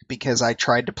all because I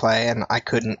tried to play and I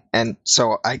couldn't, and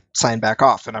so I signed back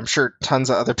off, and I'm sure tons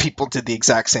of other people did the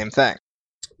exact same thing.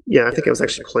 Yeah, I think I was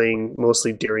actually playing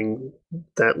mostly during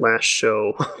that last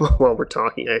show while we're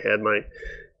talking. I had my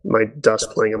Dust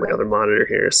playing on my other monitor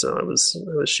here, so I was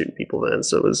shooting people then,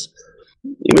 so it was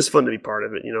fun to be part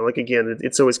of it. Again,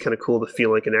 it's always kind of cool to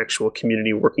feel like an actual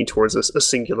community working towards a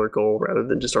singular goal rather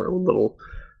than just our own little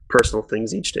personal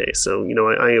things each day. So,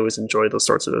 I always enjoy those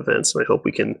sorts of events, and I hope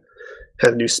we can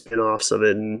have new spin-offs of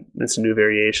it and some new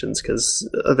variations, because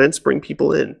events bring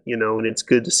people in, and it's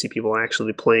good to see people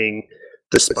actually playing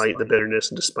despite the bitterness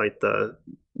and despite the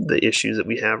issues that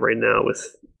we have right now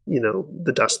with,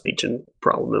 the Dust Legion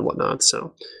problem and whatnot.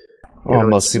 So,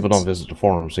 most people don't visit the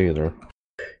forums either.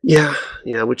 Yeah,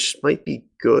 which might be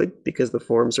good, because the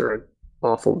forums are an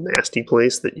awful, nasty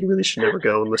place that you really should never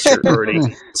go unless you're already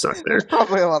stuck there. There's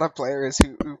probably a lot of players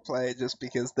who play just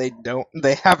because they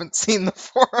haven't seen the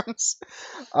forums.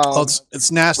 Well,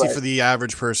 it's nasty for the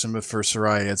average person, but for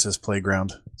Soraya, it's his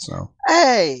playground. So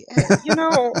hey,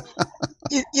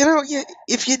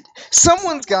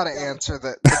 someone's got to answer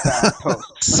the bad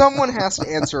post. Someone has to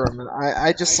answer them, and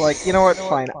I just like, you know what?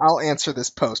 Fine, I'll answer this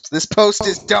post. This post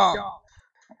is dumb.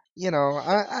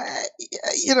 I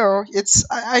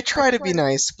try to be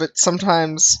nice, but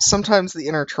sometimes the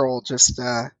inner troll just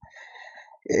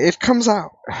it comes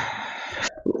out.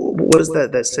 What is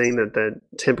that saying that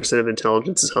 10% of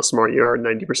intelligence is how smart you are,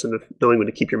 90% of knowing when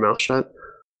to keep your mouth shut?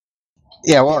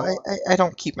 Yeah, well, I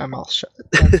don't keep my mouth shut.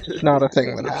 That's just not a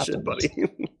thing that happens. Shit, buddy.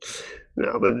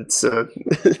 No, but it's I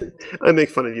make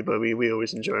fun of you, but we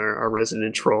always enjoy our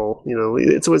resident troll.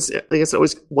 It's always, I guess,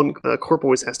 one corp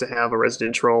always has to have a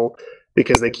resident troll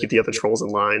because they keep the other trolls in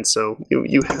line. So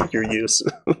you have your use.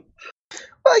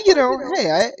 Well,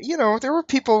 hey, there were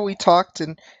people we talked,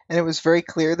 and it was very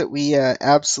clear that we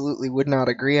absolutely would not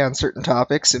agree on certain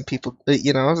topics, and people,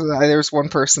 there was one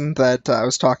person that I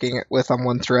was talking with on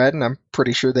one thread, and I'm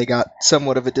pretty sure they got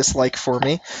somewhat of a dislike for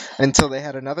me until they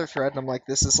had another thread, and I'm like,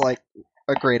 this is like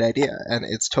a great idea, and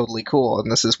it's totally cool,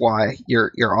 and this is why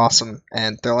you're awesome,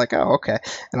 and they're like, oh, okay,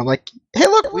 and I'm like, hey,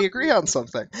 look, we agree on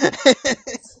something.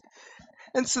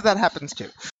 And so that happens too.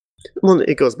 Well,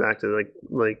 it goes back to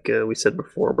like we said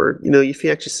before, where if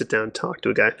you actually sit down and talk to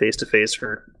a guy face to face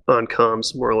or on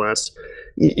comms, more or less,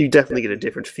 you definitely get a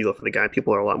different feel for the guy.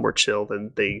 People are a lot more chill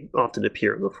than they often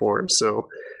appear in the forums. So,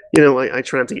 I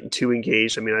try not to get too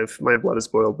engaged. I mean, my blood is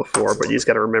boiled before, but you just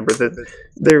got to remember that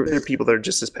there are people that are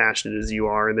just as passionate as you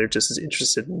are, and they're just as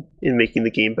interested in making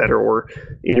the game better, or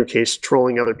in your case,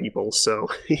 trolling other people. So,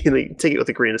 you take it with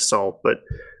a grain of salt, but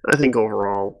I think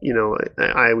overall,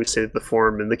 I always say that the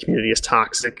forum and the community is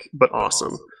toxic but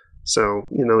awesome. So,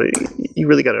 you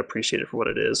really got to appreciate it for what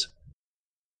it is.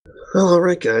 Well, all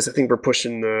right, guys. I think we're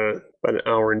pushing about an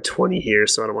hour and 20 here,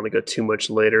 so I don't want to go too much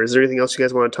later. Is there anything else you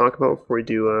guys want to talk about before we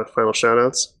do final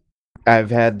shoutouts?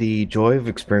 I've had the joy of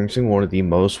experiencing one of the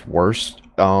most worst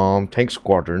tank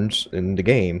squadrons in the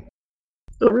game.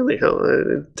 Oh, really?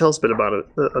 Tell us a bit about it.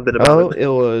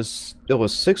 It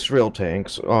was 6 real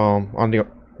tanks. On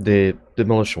the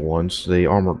militia ones, the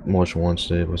armored militia ones.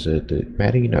 Was it the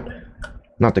Maddie?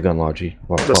 Not the Gunlogi.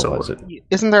 What was it?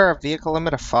 Isn't there a vehicle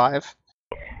limit of 5?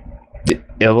 It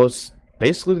was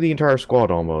basically the entire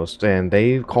squad almost, and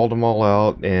they called them all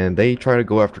out, and they try to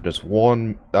go after this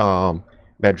one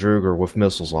Madruger with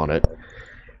missiles on it,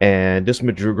 and this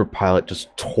Madruger pilot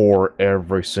just tore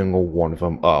every single one of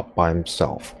them up by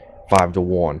himself,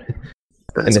 5-1.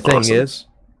 That's And the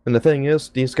awesome. thing is,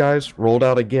 these guys rolled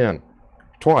out again,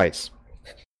 twice.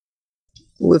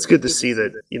 Well, it's good to see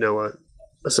that,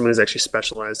 someone who's actually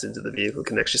specialized into the vehicle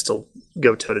can actually still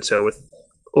go toe to toe with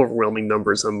overwhelming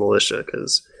numbers on militia,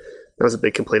 because that was a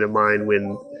big complaint of mine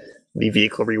when the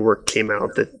vehicle rework came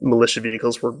out, that militia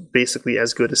vehicles were basically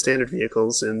as good as standard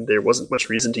vehicles, and there wasn't much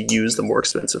reason to use the more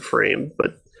expensive frame.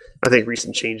 But I think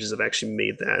recent changes have actually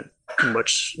made that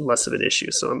much less of an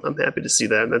issue. So I'm happy to see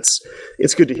that. And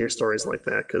it's good to hear stories like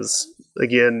that, because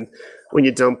again, when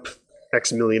you dump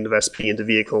X million of SP into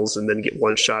vehicles and then get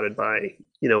one-shotted by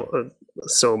a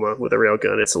Soma with a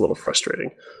railgun, it's a little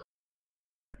frustrating.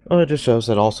 Well, it just shows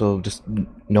that also just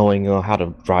knowing how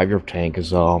to drive your tank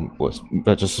is was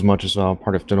just as much as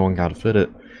part of knowing how to fit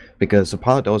it. Because the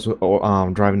pilot that was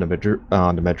driving the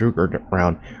Madruger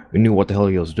around, we knew what the hell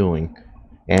he was doing,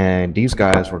 and these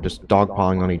guys were just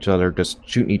dogpiling on each other, just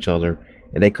shooting each other,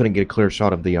 and they couldn't get a clear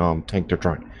shot of the tank they're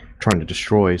trying to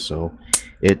destroy. So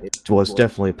it was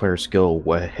definitely a player skill,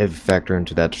 a heavy factor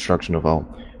into that destruction of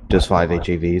just 5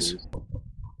 HAVs.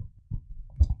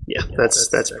 Yeah,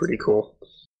 that's pretty cool.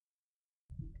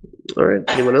 All right,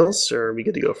 anyone else, or are we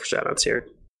good to go for shoutouts here?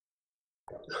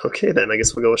 Okay, then I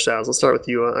guess we'll go with shoutouts. Let's start with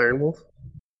you, Iron Wolf.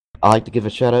 I'd like to give a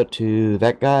shout out to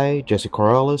that guy, Jesse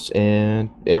Corrales, and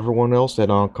everyone else that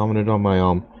commented on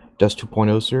my Dust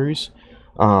 2.0 series.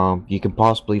 You can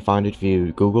possibly find it if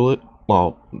you Google it.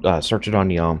 Well, search it on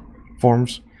the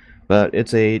forums. But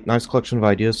it's a nice collection of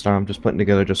ideas that I'm just putting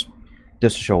together just to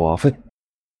show off.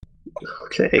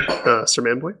 Okay, Sir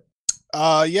Manboy.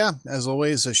 Yeah, as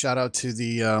always, a shout out to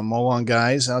the Molon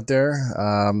guys out there.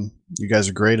 You guys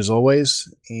are great as always.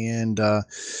 And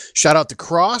shout out to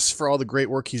Cross for all the great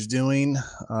work he's doing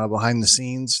behind the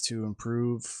scenes to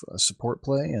improve support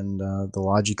play and the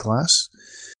Logi class.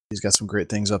 He's got some great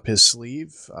things up his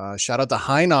sleeve. Shout out to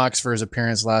Hinox for his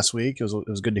appearance last week. It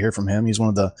was good to hear from him. He's one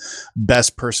of the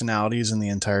best personalities in the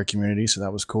entire community, so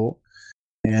that was cool.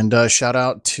 And shout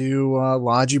out to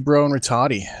Logi Bro and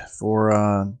Ritati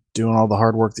for doing all the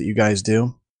hard work that you guys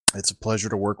do. It's a pleasure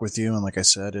to work with you, and like I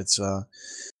said,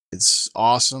 it's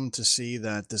awesome to see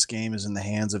that this game is in the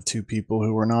hands of two people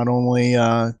who are not only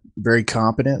very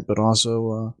competent, but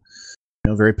also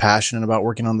very passionate about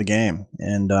working on the game.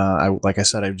 And like I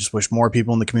said, I just wish more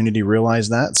people in the community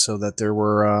realized that, so that there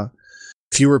were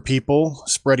fewer people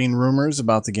spreading rumors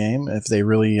about the game. If they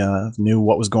really knew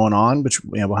what was going on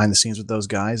behind the scenes with those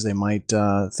guys, they might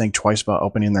think twice about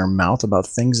opening their mouth about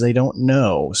things they don't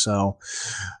know. So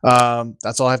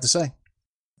that's all I have to say.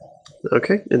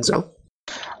 Okay, Enzo.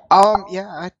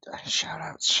 Yeah, shout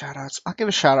outs. I'll give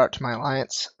a shout out to my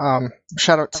alliance.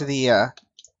 Shout out to the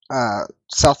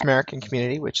South American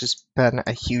community, which has been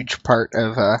a huge part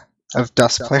of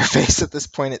Dust player base at this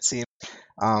point, it seems.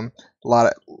 A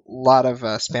lot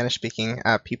of Spanish-speaking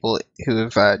people who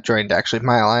have joined actually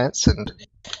my alliance, and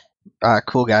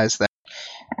cool guys there.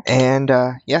 And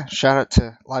yeah, shout out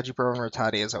to Logibro and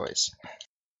Rotati as always.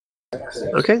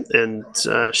 Okay, and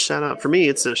shout out for me.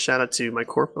 It's a shout out to my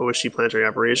corp, OSG Planetary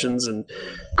Operations, and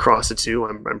Cross it too.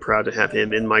 I'm proud to have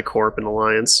him in my corp and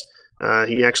alliance.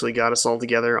 He actually got us all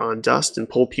together on Dust and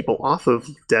pulled people off of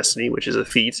Destiny, which is a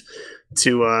feat,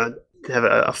 to have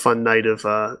a fun night of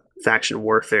faction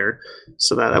warfare.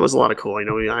 So that was a lot of cool.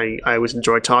 I always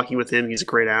enjoy talking with him. He's a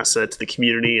great asset to the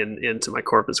community and to my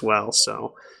corp as well.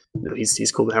 So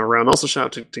he's cool to have around. Also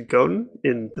shout out to Godin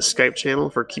in the Skype channel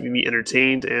for keeping me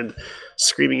entertained and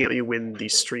screaming at me when the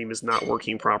stream is not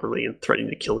working properly and threatening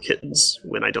to kill kittens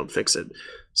when I don't fix it.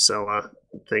 So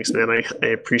thanks, man. I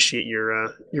appreciate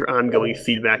your ongoing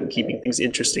feedback and keeping things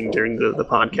interesting during the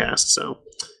podcast. So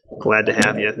glad to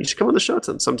have you. You should come on the show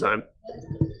sometime.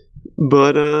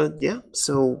 But yeah,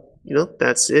 so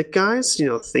that's it, guys.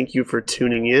 Thank you for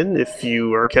tuning in. If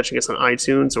you are catching us on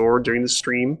iTunes or during the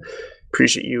stream,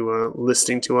 appreciate you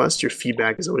listening to us. Your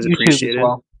feedback is always appreciated. YouTube as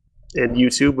well. And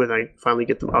YouTube, when I finally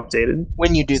get them updated.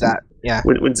 When you do that, yeah.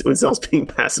 When Zell's being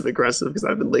passive aggressive because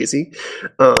I've been lazy.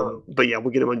 But yeah,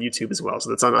 we'll get them on YouTube as well.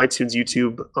 So that's on iTunes,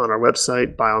 YouTube, on our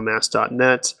website,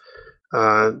 biomass.net.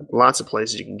 Lots of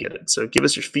places you can get it. So give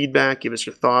us your feedback, give us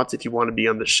your thoughts if you want to be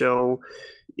on the show.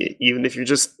 Even if you're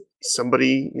just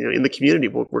somebody in the community,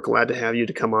 we're glad to have you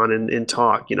to come on and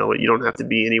talk. You don't have to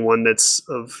be anyone that's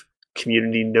of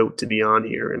community note to be on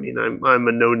here. I mean, I'm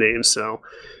a no name, so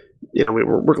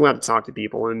we're glad to talk to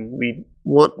people, and we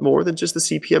want more than just the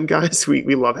CPM guys.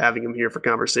 We love having them here for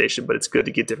conversation, but it's good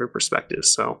to get different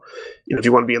perspectives. So, if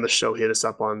you want to be on the show, hit us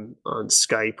up on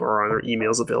Skype or on our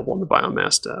emails available on the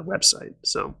Biomast website.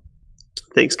 So,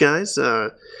 thanks, guys.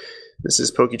 This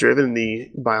is Pokey Driven and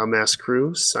the Biomast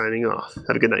crew signing off.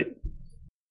 Have a good night.